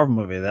fun. It's a Marvel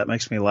movie. That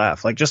makes me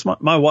laugh. Like just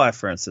my wife,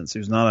 for instance,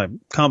 who's not a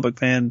comic book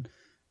fan,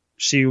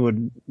 she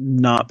would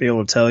not be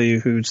able to tell you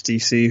who's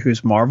DC,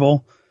 who's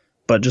Marvel.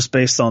 But just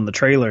based on the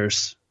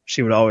trailers,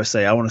 she would always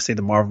say, I want to see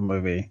the Marvel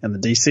movie. And the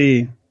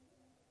DC,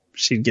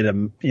 she'd get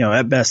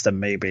at best a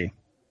maybe,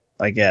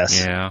 I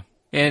guess. Yeah.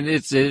 And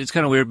it's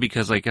kind of weird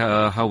because like,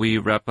 how we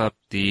wrap up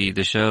the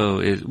show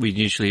is we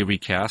usually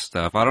recast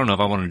stuff. I don't know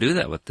if I want to do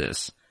that with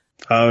this.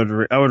 I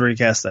would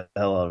recast the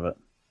hell out of it.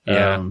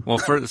 Yeah. Well,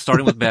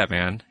 starting with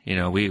Batman,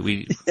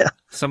 we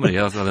somebody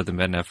else other than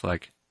Ben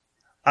Affleck.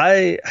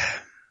 I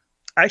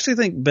actually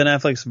think Ben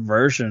Affleck's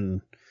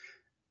version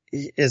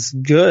is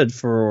good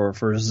for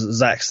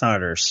Zack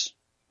Snyder's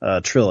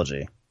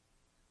trilogy,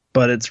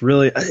 but it's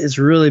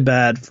really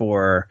bad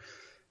for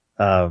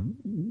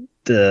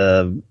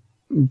the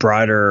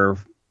brighter,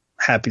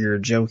 happier,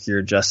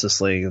 jokier Justice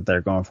League that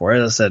they're going for.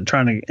 As I said,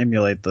 trying to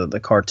emulate the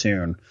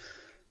cartoon.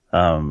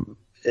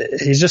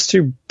 He's just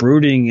too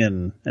brooding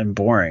and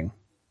boring.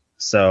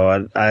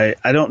 So I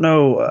don't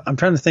know. I'm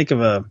trying to think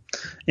of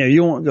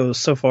you won't go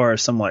so far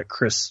as someone like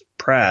Chris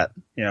Pratt,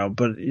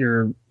 but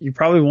you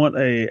probably want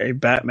a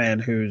Batman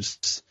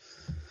who's,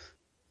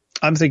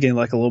 I'm thinking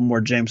like a little more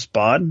James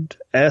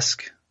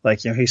Bond-esque. Like,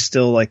 he's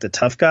still like the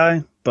tough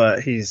guy, but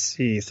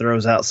he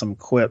throws out some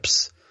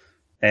quips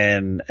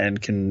and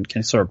can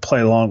sort of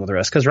play along with the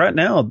rest. Cause right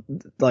now,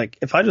 like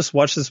if I just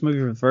watched this movie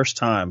for the first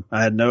time,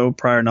 I had no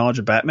prior knowledge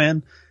of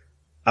Batman,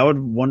 I would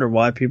wonder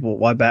why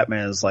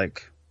Batman is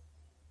like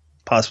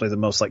possibly the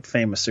most like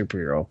famous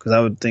superhero. Cause I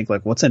would think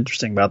like, what's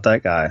interesting about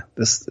that guy?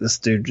 This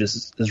dude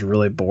just is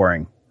really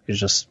boring. He's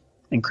just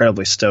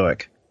incredibly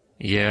stoic.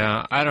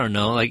 Yeah, I don't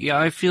know. Like, yeah,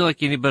 I feel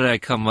like anybody I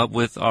come up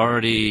with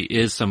already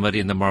is somebody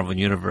in the Marvel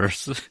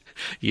universe.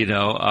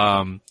 Joe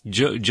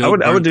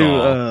I would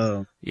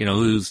do,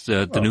 who's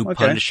the new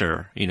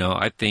Punisher.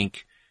 I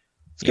think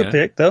it's a good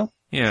pick though.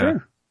 Yeah,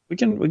 sure. We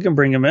can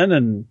bring him in,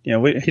 and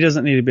he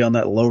doesn't need to be on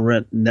that low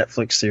rent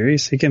Netflix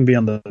series. He can be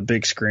on the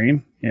big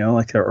screen,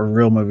 like a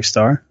real movie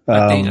star.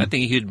 I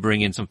think he'd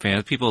bring in some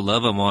fans. People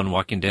love him on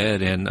Walking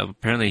Dead, and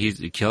apparently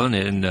he's killing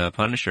it in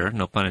Punisher.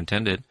 No pun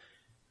intended.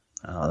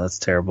 Oh, that's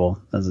terrible.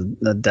 That's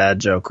a dad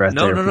joke right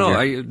there. No.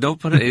 I don't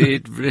put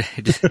it.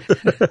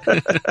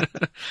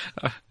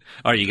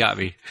 Oh, you got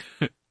me.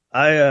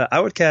 I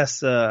would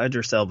cast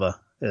Idris Elba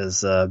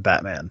as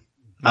Batman.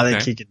 Okay. I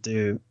think he could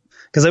do,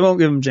 because they won't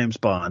give him James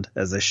Bond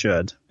as they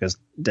should, because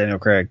Daniel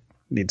Craig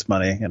needs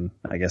money and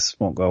I guess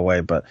won't go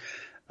away. But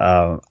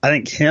I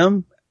think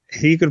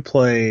he could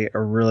play a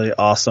really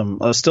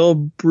awesome, still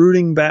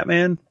brooding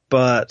Batman,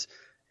 but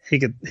he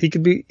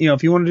could be,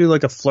 if you want to do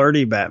like a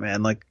flirty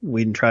Batman, like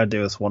Whedon tried to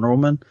do with Wonder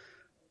Woman,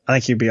 I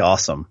think he'd be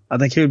awesome. I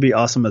think he would be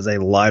awesome as a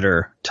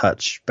lighter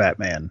touch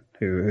Batman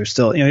who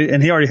still,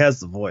 and he already has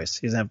the voice.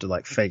 He doesn't have to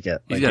like fake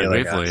it. He's got a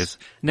great voice.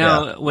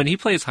 Now, when he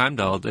plays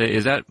Heimdall,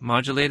 is that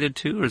modulated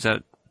too, or is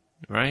that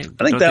right?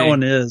 I think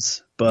one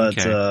is, but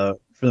for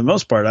the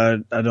most part,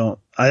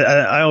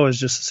 I always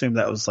just assumed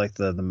that was like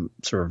the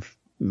sort of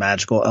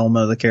magical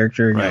element of the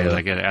character. You Right, know,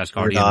 like an weird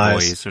Asgardian eyes.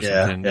 voice or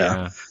something.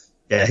 Yeah.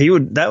 Yeah, he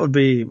would. That would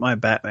be my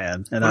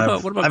Batman. And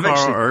What about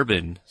Carl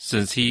Urban?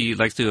 Since he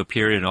likes to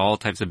appear in all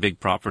types of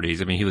big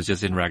properties. I mean, he was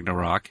just in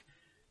Ragnarok.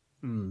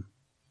 Well,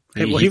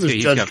 he was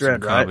Judge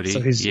Dredd, right? So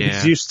he's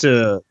used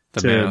to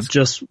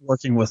just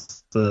working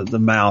with the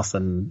mouth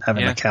and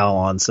having the cowl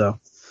on. So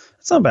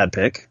it's not a bad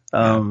pick.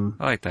 I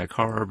like that,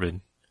 Carl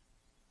Urban.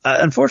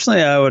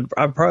 Unfortunately,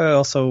 I probably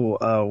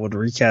also would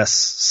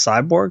recast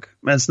Cyborg.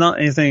 Man, it's not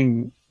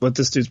anything with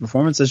this dude's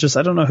performance. It's just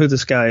I don't know who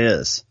this guy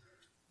is.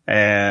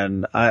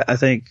 And I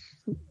think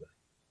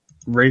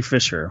Ray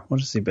Fisher, what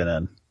has he been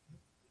in?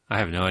 I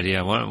have no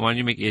idea. Why don't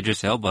you make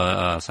Idris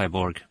Elba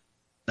Cyborg?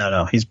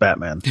 No, he's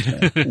Batman.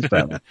 Yeah, he's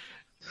Batman.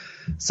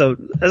 So,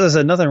 as I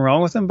said, nothing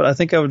wrong with him, but I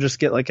think I would just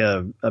get like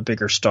a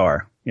bigger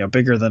star,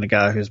 bigger than a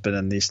guy who's been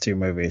in these two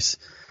movies.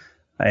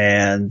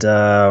 And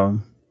I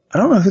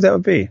don't know who that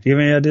would be. Do you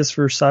have any ideas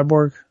for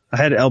Cyborg? I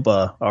had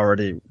Elba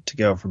already to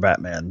go for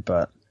Batman,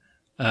 but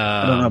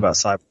I don't know about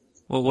Cyborg.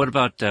 Well, what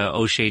about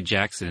O'Shea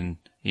Jackson?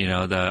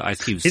 The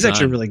Ice Cube's He's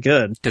actually really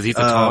good. Because he's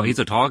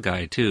a tall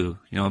guy too.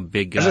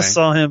 Big guy. I just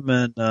saw him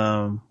in,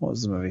 what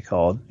was the movie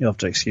called? You'll have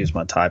to excuse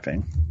my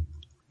typing.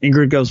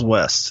 Ingrid Goes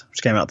West,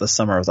 which came out this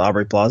summer with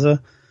Aubrey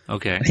Plaza.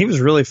 Okay. And he was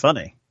really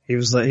funny. He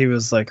was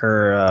like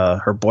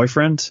her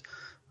boyfriend,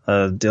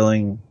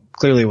 dealing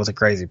clearly with a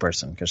crazy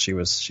person because she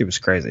was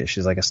crazy.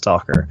 She's like a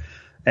stalker.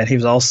 And he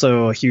was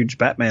also a huge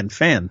Batman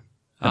fan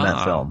in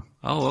that film.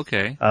 Oh,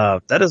 okay.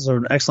 That is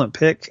an excellent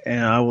pick,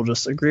 and I will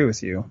just agree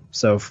with you.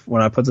 So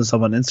when I put this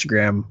up on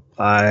Instagram,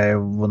 I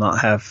will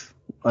not have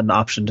an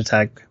option to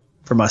tag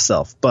for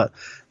myself. But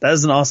that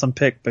is an awesome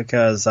pick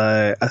because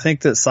I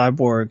think that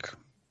Cyborg,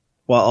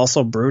 while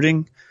also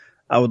brooding,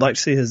 I would like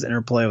to see his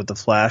interplay with the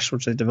Flash,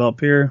 which they develop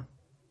here,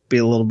 be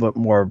a little bit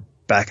more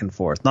back and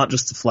forth. Not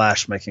just the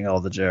Flash making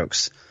all the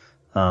jokes.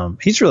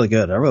 He's really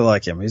good. I really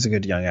like him. He's a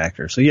good young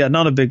actor. So yeah,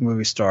 not a big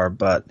movie star,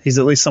 but he's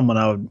at least someone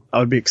I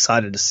would be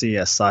excited to see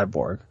as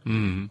Cyborg.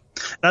 Mm. And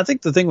I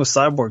think the thing with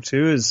Cyborg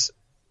too is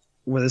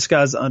when this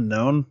guy's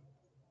unknown,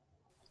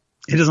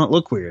 he doesn't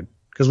look weird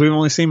because we've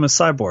only seen him as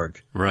Cyborg.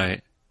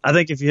 Right. I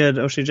think if you had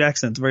O'Shea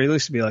Jackson at the very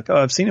least, to be like, oh,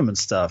 I've seen him in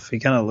stuff. He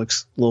kind of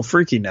looks a little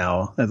freaky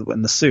now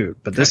in the suit,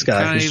 but this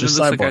guy, he's just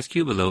Cyborg. Looks like Ice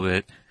Cube a little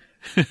bit.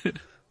 A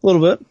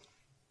little bit,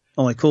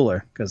 only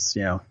cooler because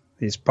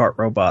he's part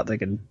robot. They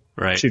can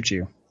shoot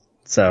you.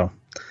 So,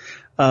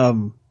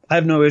 I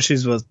have no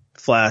issues with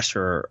Flash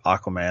or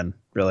Aquaman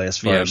really. As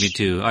far as me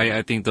too.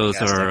 I think those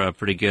are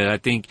pretty good. I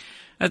think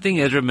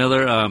Ezra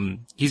Miller,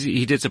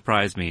 he did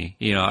surprise me.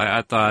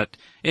 I thought,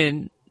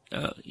 and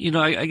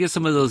I guess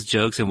some of those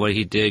jokes and what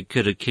he did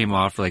could have came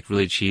off like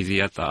really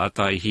cheesy. I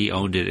thought he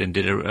owned it and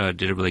did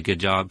a really good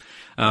job.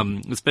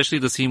 Especially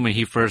the scene when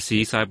he first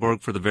sees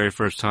Cyborg for the very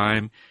first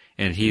time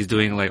and he's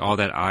doing like all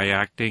that eye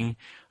acting.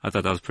 I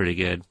thought that was pretty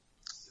good.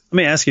 Let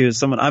me ask you, as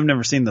someone, I've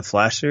never seen the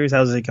Flash series. How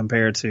does it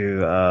compare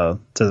to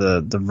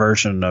the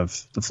version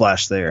of the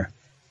Flash there?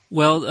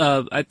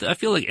 Well, I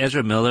feel like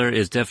Ezra Miller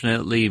is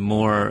definitely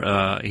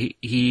more,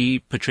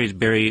 he portrays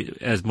Barry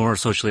as more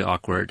socially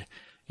awkward.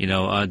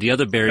 The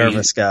other Barry.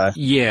 Nervous guy.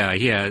 Yeah.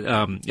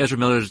 Ezra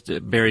Miller's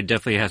Barry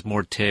definitely has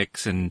more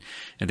tics and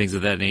things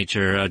of that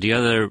nature. The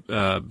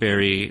other,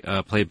 Barry,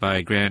 played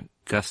by Grant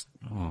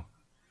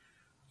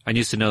I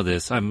used to know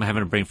this. I'm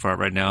having a brain fart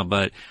right now,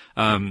 but,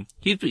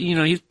 he's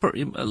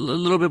a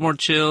little bit more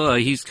chill.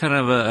 He's kind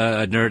of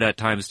a nerd at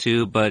times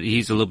too, but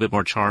he's a little bit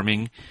more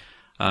charming.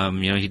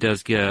 He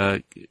does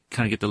kind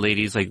of get the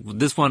ladies. Like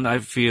this one, I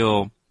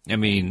feel,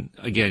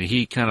 again,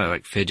 he kind of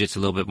like fidgets a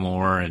little bit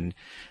more and,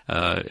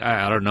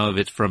 I don't know if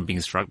it's from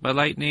being struck by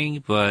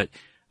lightning, but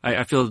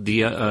I feel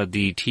the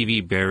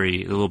TV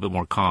Barry a little bit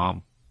more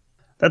calm.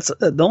 That's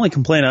the only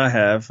complaint I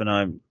have, and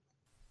I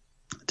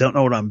don't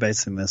know what I'm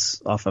basing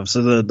this off of.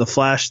 So the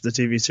Flash, the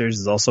TV series,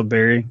 is also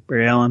Barry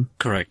Allen.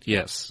 Correct.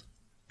 Yes.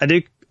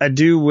 I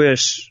do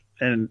wish,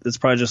 and it's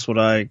probably just what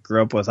I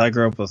grew up with. I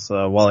grew up with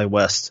Wally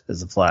West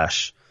as the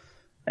Flash,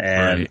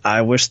 and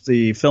I wish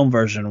the film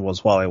version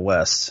was Wally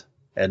West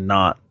and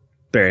not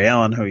Barry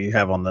Allen, who you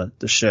have on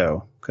the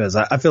show. Because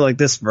I feel like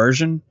this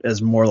version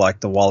is more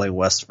like the Wally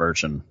West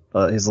version.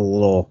 He's a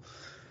little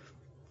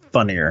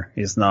funnier.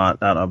 He's not,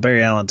 I don't know,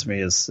 Barry Allen to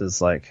me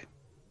is like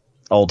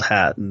old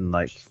hat, and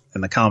like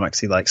in the comics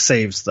he like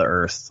saves the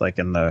Earth, like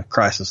in the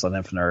Crisis on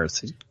Infinite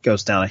Earth. He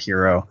goes down a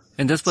hero.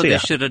 And that's what they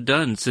should have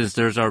done since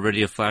there's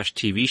already a Flash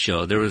TV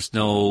show.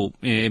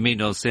 It made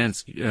no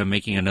sense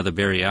making another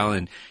Barry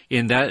Allen.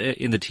 In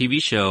the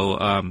TV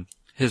show,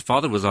 his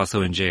father was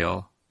also in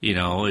jail,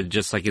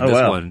 just like in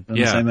this one.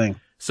 Yeah. The same thing.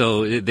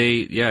 So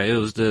it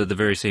was the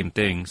very same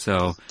thing.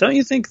 So don't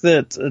you think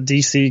that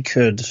DC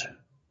could,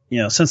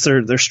 since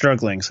they're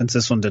struggling, since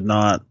this one did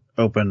not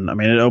open,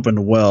 it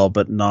opened well,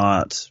 but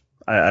not,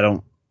 I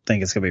don't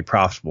think it's going to be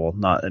profitable.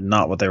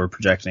 Not what they were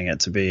projecting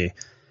it to be.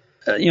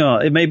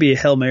 It may be a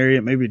Hail Mary,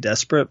 it may be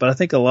desperate, but I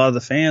think a lot of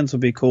the fans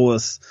would be cool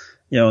with,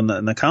 in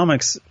the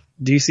comics,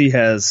 DC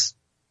has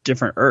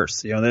different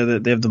Earths. They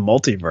have the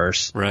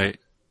multiverse. Right.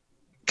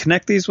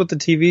 connect these with the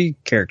TV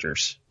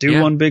characters.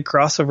 Do one big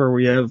crossover where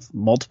you have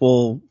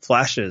multiple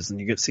Flashes and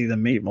you get to see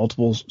them meet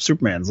multiple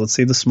Supermans. Let's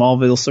see the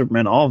Smallville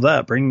Superman, all of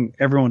that. Bring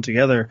everyone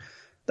together.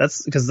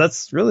 That's because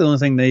that's really the only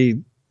thing they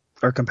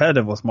are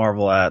competitive with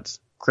Marvel at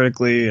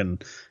critically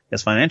and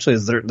yes, financially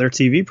is their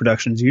TV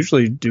productions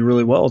usually do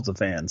really well with the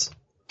fans.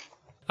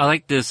 I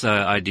like this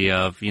idea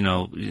of, you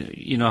know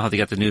how they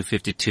got the New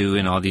 52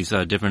 and all these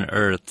different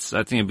Earths. I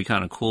think it'd be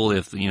kind of cool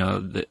if,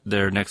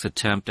 their next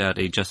attempt at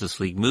a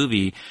Justice League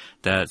movie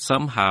that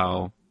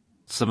somehow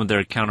some of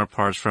their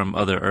counterparts from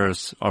other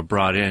Earths are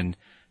brought in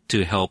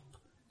to help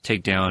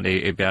take down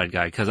a bad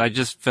guy. Cause I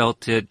just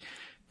felt it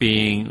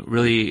being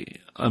really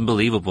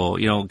unbelievable,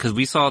 cause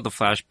we saw the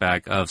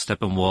flashback of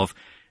Steppenwolf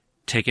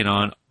taking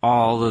on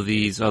all of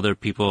these other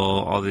people,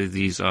 all of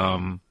these,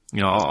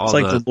 it's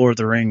like the Lord of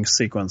the Rings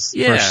sequence.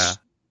 Yeah. First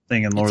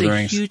thing in Lord of the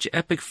Rings. It's a huge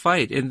epic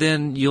fight. And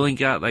then you only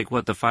got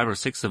the 5 or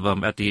 6 of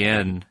them at the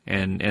end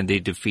and they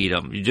defeat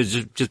them.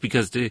 Just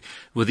because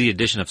with the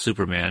addition of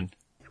Superman.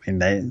 I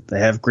mean, they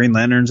have Green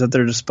Lanterns at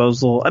their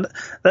disposal.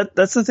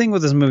 That's the thing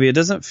with this movie. It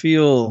doesn't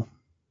feel,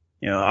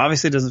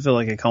 obviously it doesn't feel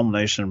like a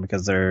culmination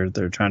because they're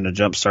trying to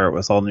jumpstart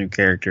with all new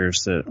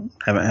characters that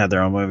haven't had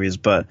their own movies,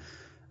 but,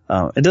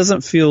 it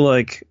doesn't feel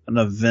like an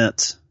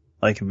event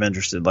like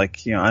Avengers did.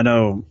 I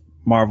know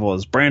Marvel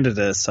is branded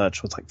as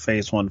such with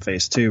phase 1,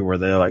 phase 2, where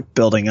they're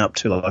building up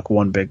to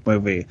one big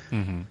movie.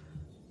 Mm-hmm.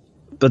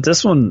 But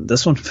this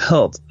one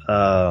felt,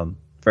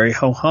 very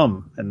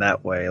ho-hum in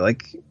that way.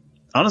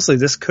 Honestly,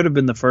 this could have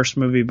been the first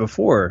movie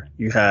before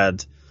you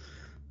had,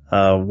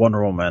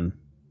 Wonder Woman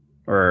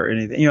or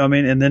anything,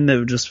 and then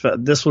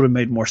this would have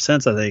made more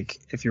sense, I think,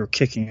 if you were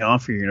kicking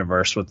off your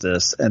universe with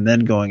this and then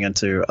going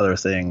into other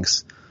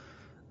things.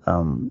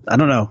 I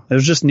don't know. It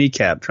was just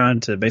Kneecap trying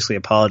to basically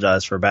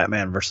apologize for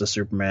Batman versus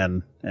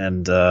Superman,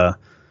 and all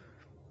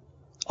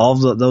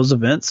of those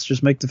events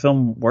just make the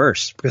film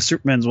worse because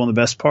Superman's one of the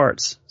best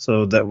parts.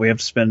 So that we have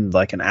to spend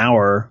an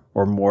hour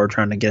or more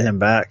trying to get him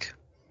back.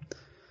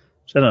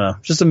 So I don't know.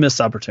 Just a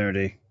missed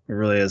opportunity. It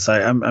really is. I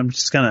don't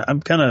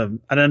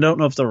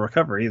know if they'll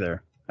recover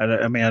either.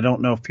 I mean, I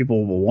don't know if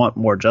people will want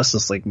more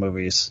Justice League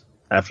movies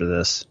after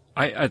this.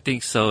 I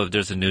think so if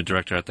there's a new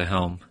director at the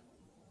helm.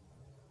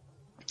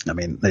 I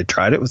mean, they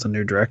tried it with a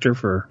new director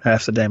for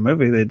half the damn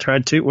movie. They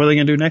tried 2. What are they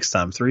going to do next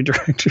time? 3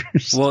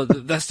 directors? Well,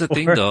 that's the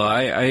thing, though.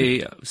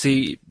 I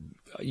see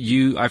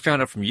I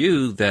found out from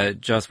you that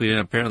Joss Whedon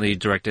apparently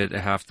directed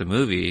half the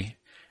movie.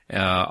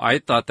 I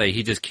thought that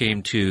he just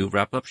came to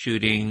wrap up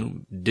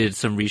shooting, did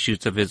some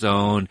reshoots of his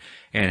own,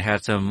 and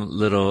had some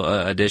little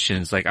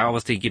additions. I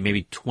was thinking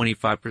maybe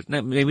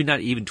 25%, maybe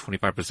not even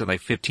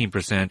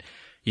 25%,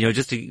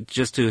 15%.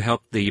 Just to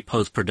help the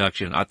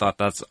post-production. I thought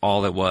that's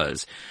all it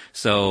was.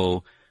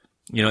 So,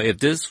 if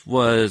this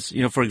was,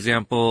 for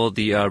example,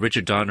 the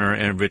Richard Donner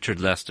and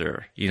Richard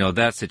Lester,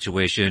 that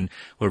situation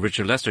where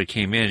Richard Lester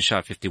came in,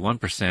 shot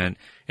 51%,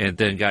 and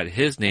then got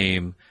his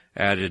name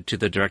added to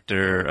the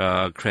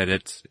director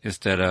credits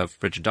instead of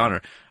Richard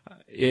Donner.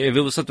 If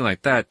it was something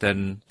like that,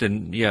 then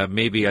yeah,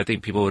 maybe I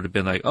think people would have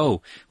been like,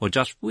 oh, well,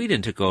 Joss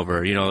Whedon took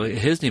over.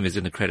 His name is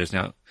in the credits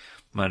now.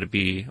 Might have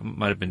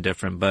been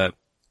different, but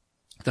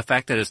the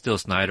fact that it's still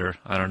Snyder,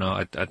 I don't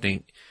know. I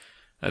think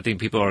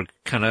people are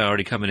kind of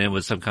already coming in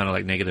with some kind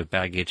of negative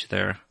baggage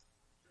there.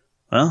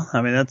 Well,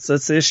 I mean, that's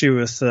the issue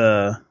with,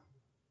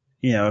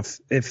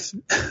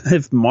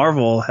 if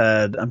Marvel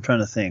had, I'm trying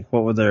to think,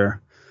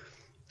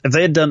 if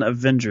they had done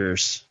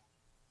Avengers,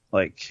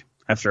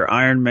 after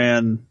Iron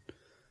Man,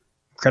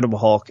 Incredible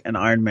Hulk, and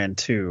Iron Man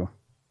 2,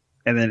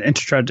 and then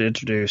tried to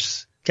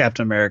introduce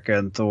Captain America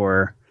and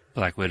Thor.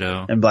 Black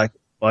Widow. And well,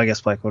 I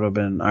guess Black Widow would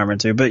have been Iron Man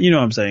 2, but you know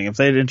what I'm saying. If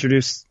they had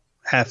introduced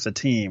half the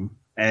team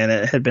and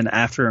it had been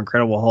after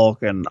Incredible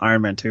Hulk and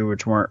Iron Man 2,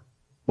 which weren't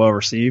well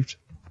received,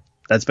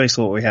 that's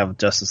basically what we have with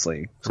Justice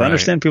League. So right. I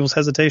understand people's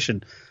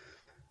hesitation.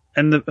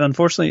 And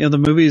unfortunately, the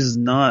movie is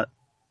not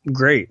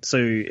great. So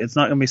it's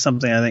not going to be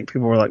something I think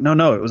people were like,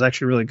 no, it was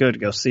actually really good to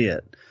go see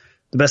it.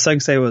 The best I can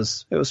say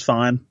was it was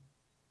fine.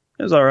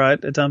 It was all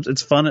right at times.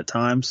 It's fun at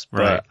times,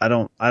 but right.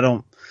 I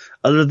don't,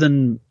 other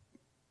than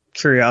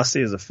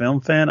curiosity as a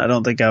film fan, I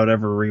don't think I would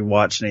ever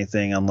rewatch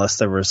anything unless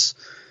there was,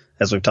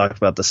 as we've talked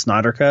about, the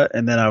Snyder Cut,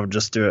 and then I would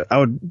just do it. I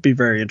would be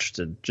very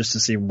interested just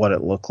to see what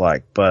it looked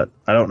like, but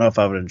I don't know if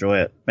I would enjoy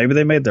it. Maybe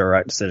they made the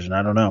right decision.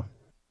 I don't know.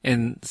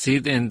 And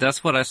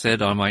that's what I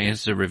said on my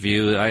instant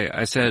review.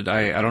 I said,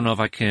 I don't know if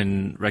I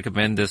can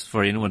recommend this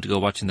for anyone to go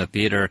watch in the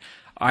theater.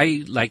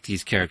 I like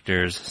these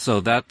characters, so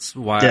that's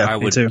why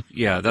me too.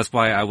 Yeah, that's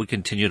why I would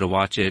continue to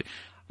watch it.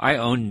 I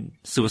own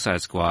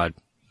Suicide Squad.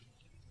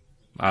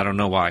 I don't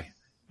know why,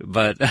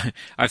 but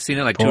I've seen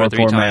it 2 or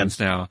 3 times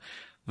now.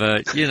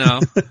 But,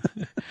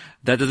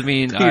 that doesn't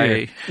mean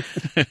I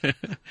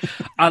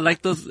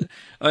like those.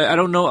 I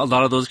don't know a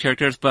lot of those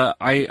characters, but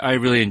I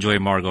really enjoy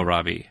Margot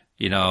Robbie,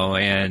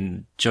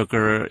 and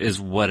Joker is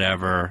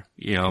whatever,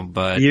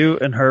 but. You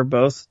and her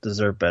both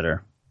deserve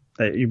better.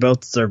 You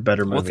both deserve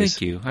better Well, movies.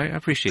 thank you. I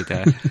appreciate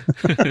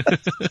that.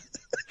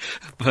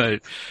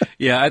 But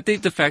yeah, I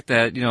think the fact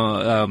that,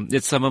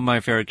 it's some of my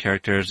favorite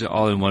characters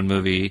all in one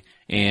movie,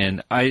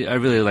 and I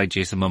really like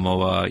Jason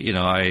Momoa.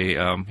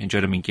 I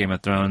enjoyed him in Game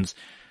of Thrones.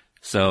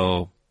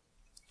 So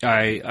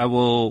I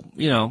will,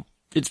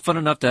 it's fun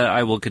enough that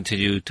I will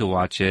continue to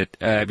watch it.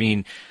 I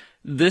mean,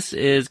 this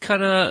is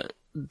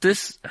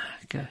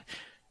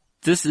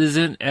this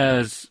isn't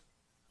as,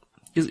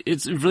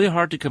 it's really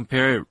hard to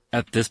compare it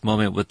at this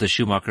moment with the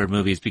Schumacher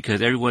movies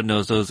because everyone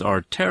knows those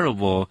are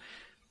terrible,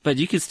 but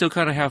you can still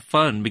kind of have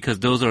fun because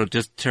those are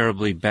just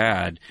terribly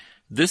bad.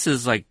 This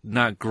is like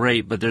not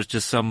great, but there's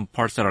just some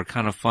parts that are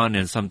kind of fun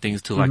and some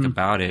things to like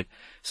about it.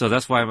 So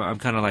that's why I'm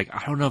kind of like,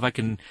 I don't know if I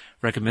can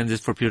recommend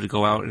this for people to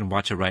go out and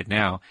watch it right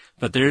now,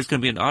 but there's going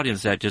to be an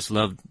audience that just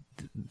loved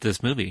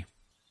this movie.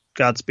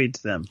 Godspeed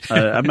to them.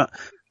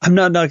 I'm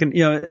not knocking,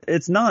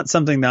 it's not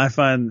something that I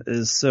find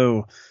is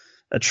so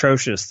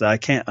atrocious that I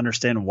can't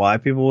understand why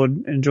people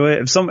would enjoy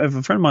it. If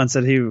a friend of mine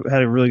said he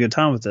had a really good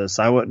time with this,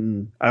 I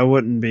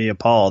wouldn't be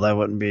appalled. I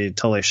wouldn't be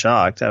totally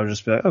shocked. I would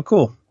just be like, oh,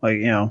 cool. Like,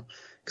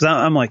 cause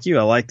I'm like you,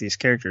 I like these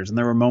characters, and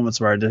there were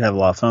moments where I did have a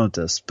lot of fun with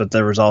this, but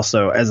there was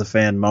also, as a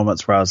fan,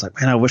 moments where I was like,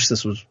 man, I wish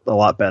this was a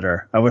lot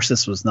better. I wish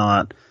this was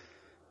not,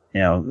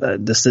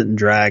 this didn't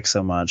drag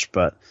so much.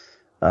 But,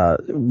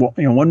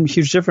 one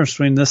huge difference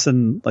between this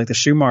and like the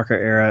Schumacher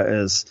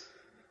era is,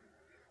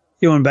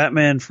 when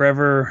Batman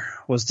Forever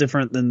was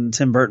different than the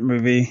Tim Burton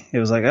movie, it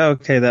was like, oh,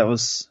 okay, that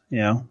was,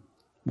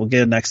 we'll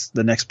get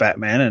the next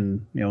Batman,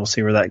 and we'll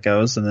see where that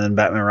goes. And then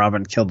Batman and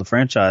Robin killed the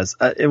franchise.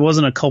 It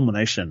wasn't a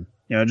culmination.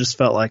 It just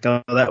felt like,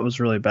 oh, that was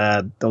really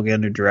bad. They'll get a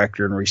new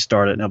director and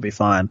restart it, and it'll be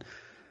fine.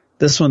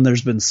 This one,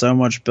 there's been so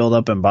much build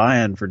up and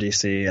buy-in for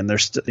DC, and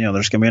there's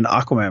going to be an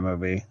Aquaman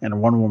movie and a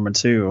Wonder Woman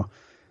 2.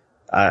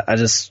 I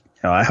just,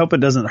 I hope it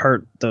doesn't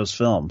hurt those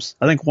films.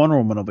 I think Wonder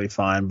Woman will be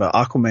fine, but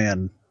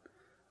Aquaman,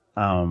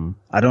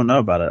 I don't know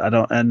about it.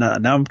 And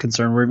now I'm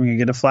concerned we're even going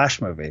to get a Flash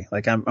movie.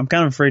 Like, I'm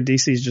kind of afraid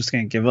DC is just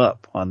going to give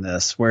up on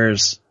this.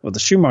 Whereas with the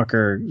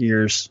Schumacher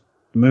years,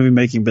 the movie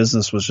making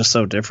business was just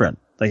so different.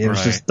 Like, it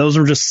was just, those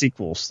were just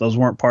sequels. Those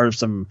weren't part of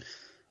some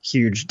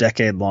huge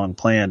decade long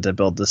plan to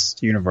build this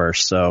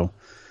universe. So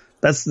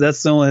that's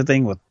the only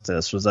thing with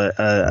this was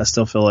I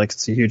still feel like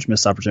it's a huge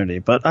missed opportunity,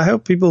 but I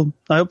hope they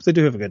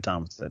do have a good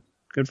time with it.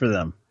 Good for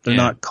them. They're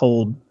not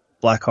cold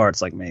black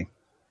hearts like me.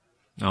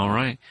 All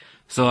right.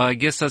 So I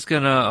guess that's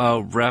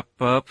gonna wrap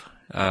up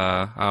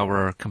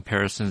our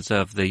comparisons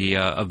of the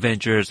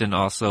Avengers and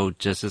also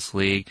Justice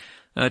League.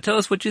 Tell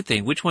us what you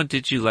think. Which one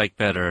did you like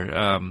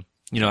better?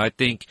 I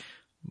think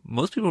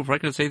most people are probably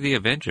gonna say the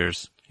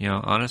Avengers.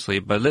 Honestly,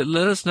 but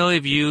let us know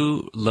if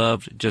you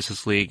loved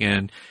Justice League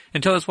and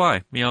tell us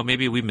why.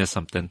 Maybe we missed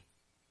something.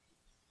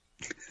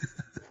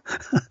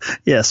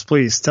 Yes,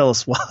 please tell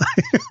us why.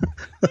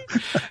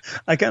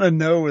 I kind of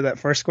know where that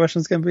first question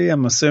is going to be.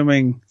 I'm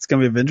assuming it's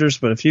going to be Avengers,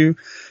 but if you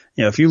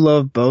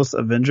love both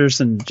Avengers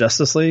and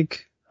Justice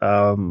League,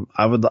 I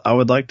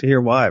would like to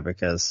hear why,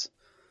 because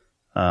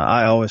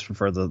I always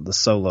prefer the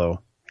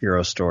solo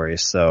hero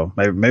stories. So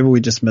maybe we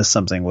just missed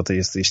something with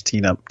these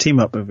team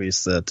up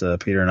movies that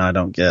Peter and I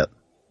don't get.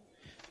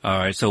 All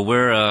right. So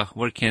where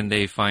can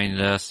they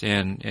find us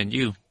and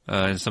you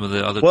and some of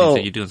the other things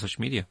that you do on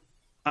social media?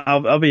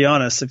 I'll be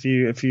honest. If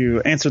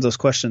you answer those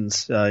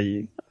questions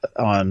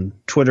on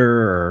Twitter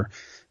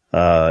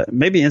or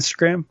maybe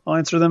Instagram, I'll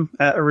answer them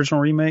at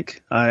Original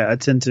Remake. I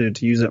tend to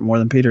use it more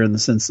than Peter in the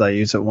sense that I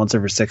use it once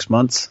every 6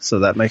 months, so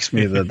that makes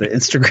me the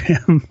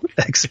Instagram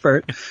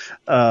expert.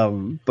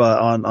 But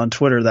on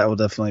Twitter, that will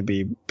definitely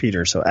be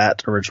Peter. So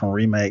at Original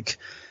Remake.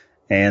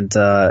 And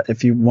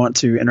if you want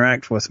to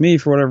interact with me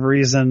for whatever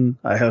reason,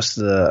 I host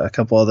a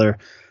couple other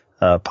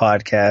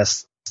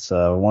podcasts.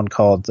 One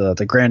called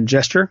The Grand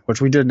Gesture, which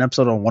we did an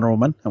episode on Wonder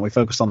Woman, and we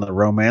focused on the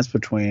romance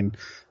between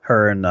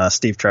her and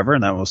Steve Trevor,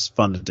 and that was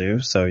fun to do.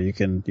 So you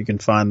can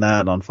find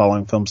that on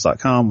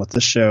followingfilms.com with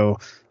this show,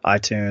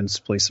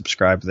 iTunes. Please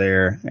subscribe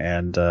there,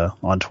 and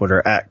on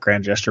Twitter at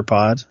Grand Gesture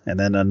Pod. And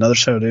then another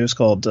show to do is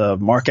called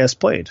Mark S.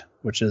 Played,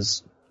 which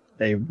is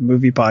a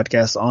movie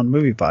podcast on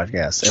movie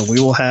podcasts, and we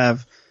will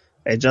have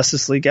a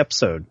Justice League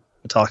episode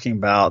talking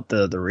about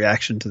the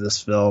reaction to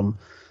this film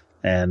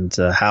and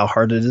how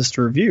hard it is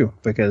to review,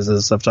 because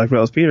as I've talked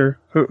about with Peter,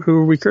 who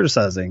are we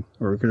criticizing?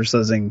 Are we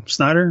criticizing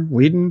Snyder,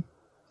 Whedon,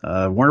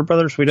 Warner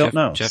Brothers? We don't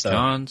know. Jeff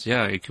Johns,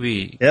 yeah, it could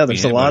be. Yeah,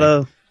 there's a lot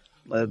of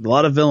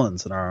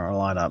villains in our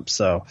lineup.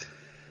 So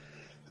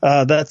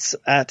that's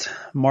at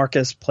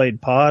Marcus Played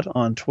Pod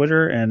on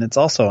Twitter, and it's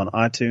also on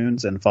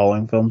iTunes and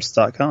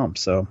followingfilms.com.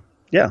 So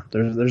yeah,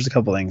 there's a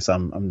couple things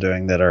I'm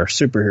doing that are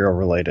superhero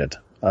related.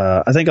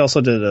 I think I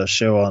also did a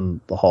show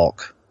on the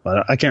Hulk.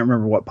 But I can't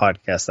remember what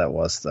podcast that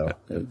was, though.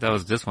 That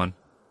was this one.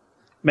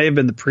 May have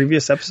been the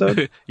previous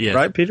episode. Yes.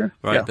 Right, Peter?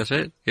 Right, yeah. That's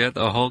it. Yeah,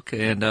 the Hulk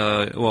and,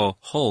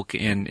 Hulk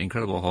and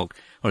Incredible Hulk,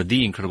 or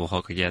The Incredible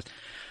Hulk, I guess.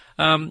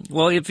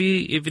 Well, if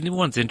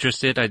anyone's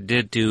interested, I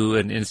did do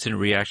an instant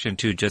reaction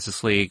to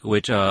Justice League,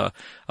 which, a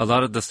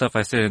lot of the stuff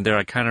I said in there,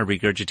 I kind of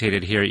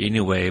regurgitated here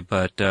anyway,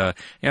 but, yeah,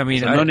 I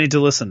mean, so no need to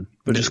listen,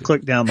 but just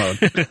click download.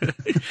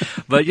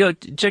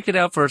 But, check it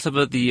out for some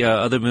of the,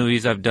 other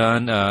movies I've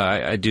done.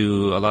 I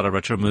do a lot of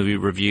retro movie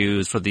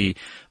reviews for the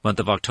month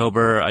of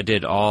October. I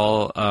did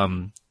all,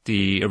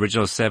 the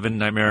original 7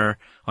 Nightmare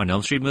on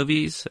Elm Street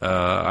movies.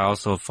 I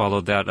also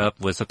followed that up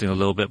with something a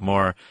little bit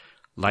more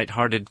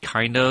lighthearted,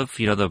 kind of,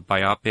 the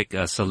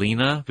biopic,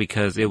 Selena,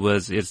 because it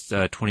was its,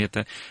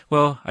 20th,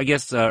 I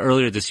guess,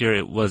 earlier this year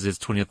it was its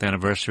 20th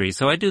anniversary.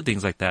 So I do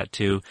things like that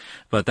too,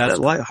 but that's. Is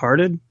that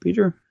lighthearted,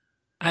 Peter?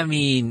 I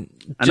mean,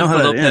 I know Jennifer how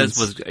that Lopez ends.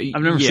 was,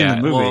 I've never seen the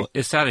movie. Well,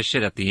 it's sad as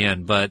shit at the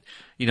end, but,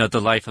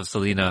 the life of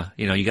Selena,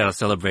 you gotta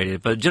celebrate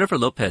it. But Jennifer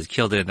Lopez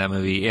killed it in that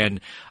movie,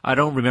 and I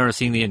don't remember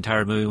seeing the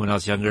entire movie when I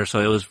was younger, so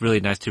it was really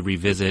nice to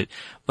revisit.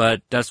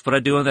 But that's what I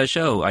do on that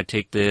show. I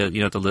take the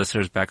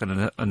listeners back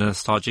on a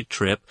nostalgic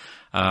trip.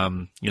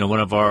 One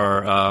of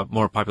our,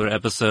 more popular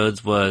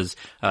episodes was,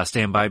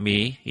 Stand By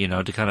Me,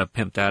 to kind of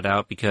pimp that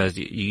out because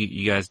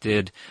you guys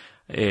did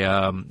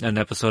an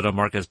episode on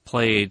Marcus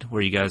Played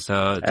where you guys,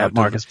 at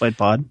Marcus Played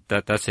Pod.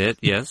 That's it.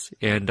 Yes.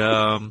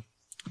 And,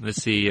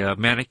 let's see,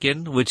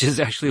 Mannequin, which is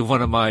actually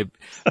one of my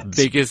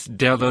biggest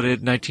downloaded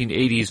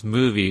 1980s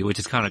movie, which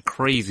is kind of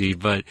crazy,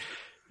 but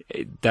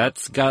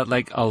that's got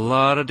like a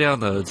lot of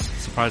downloads,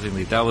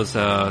 surprisingly. That was,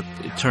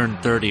 it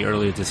turned 30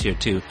 earlier this year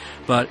too.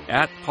 But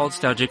at Paul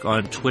Nostalgic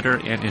on Twitter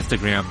and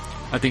Instagram,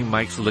 I think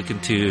Mike's looking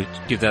to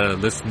give that a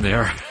listen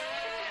there.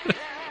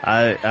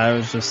 I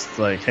was just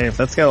like, hey, if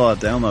that's got a lot of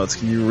downloads,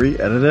 can you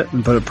re-edit it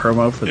and put a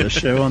promo for this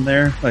show on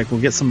there? Like,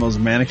 we'll get some of those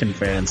Mannequin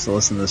fans to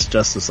listen to this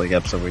Justice League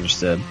episode we just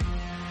did.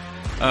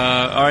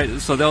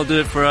 Alright, so that'll do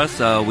it for us.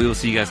 We will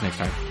see you guys next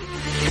time.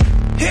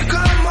 Here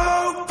come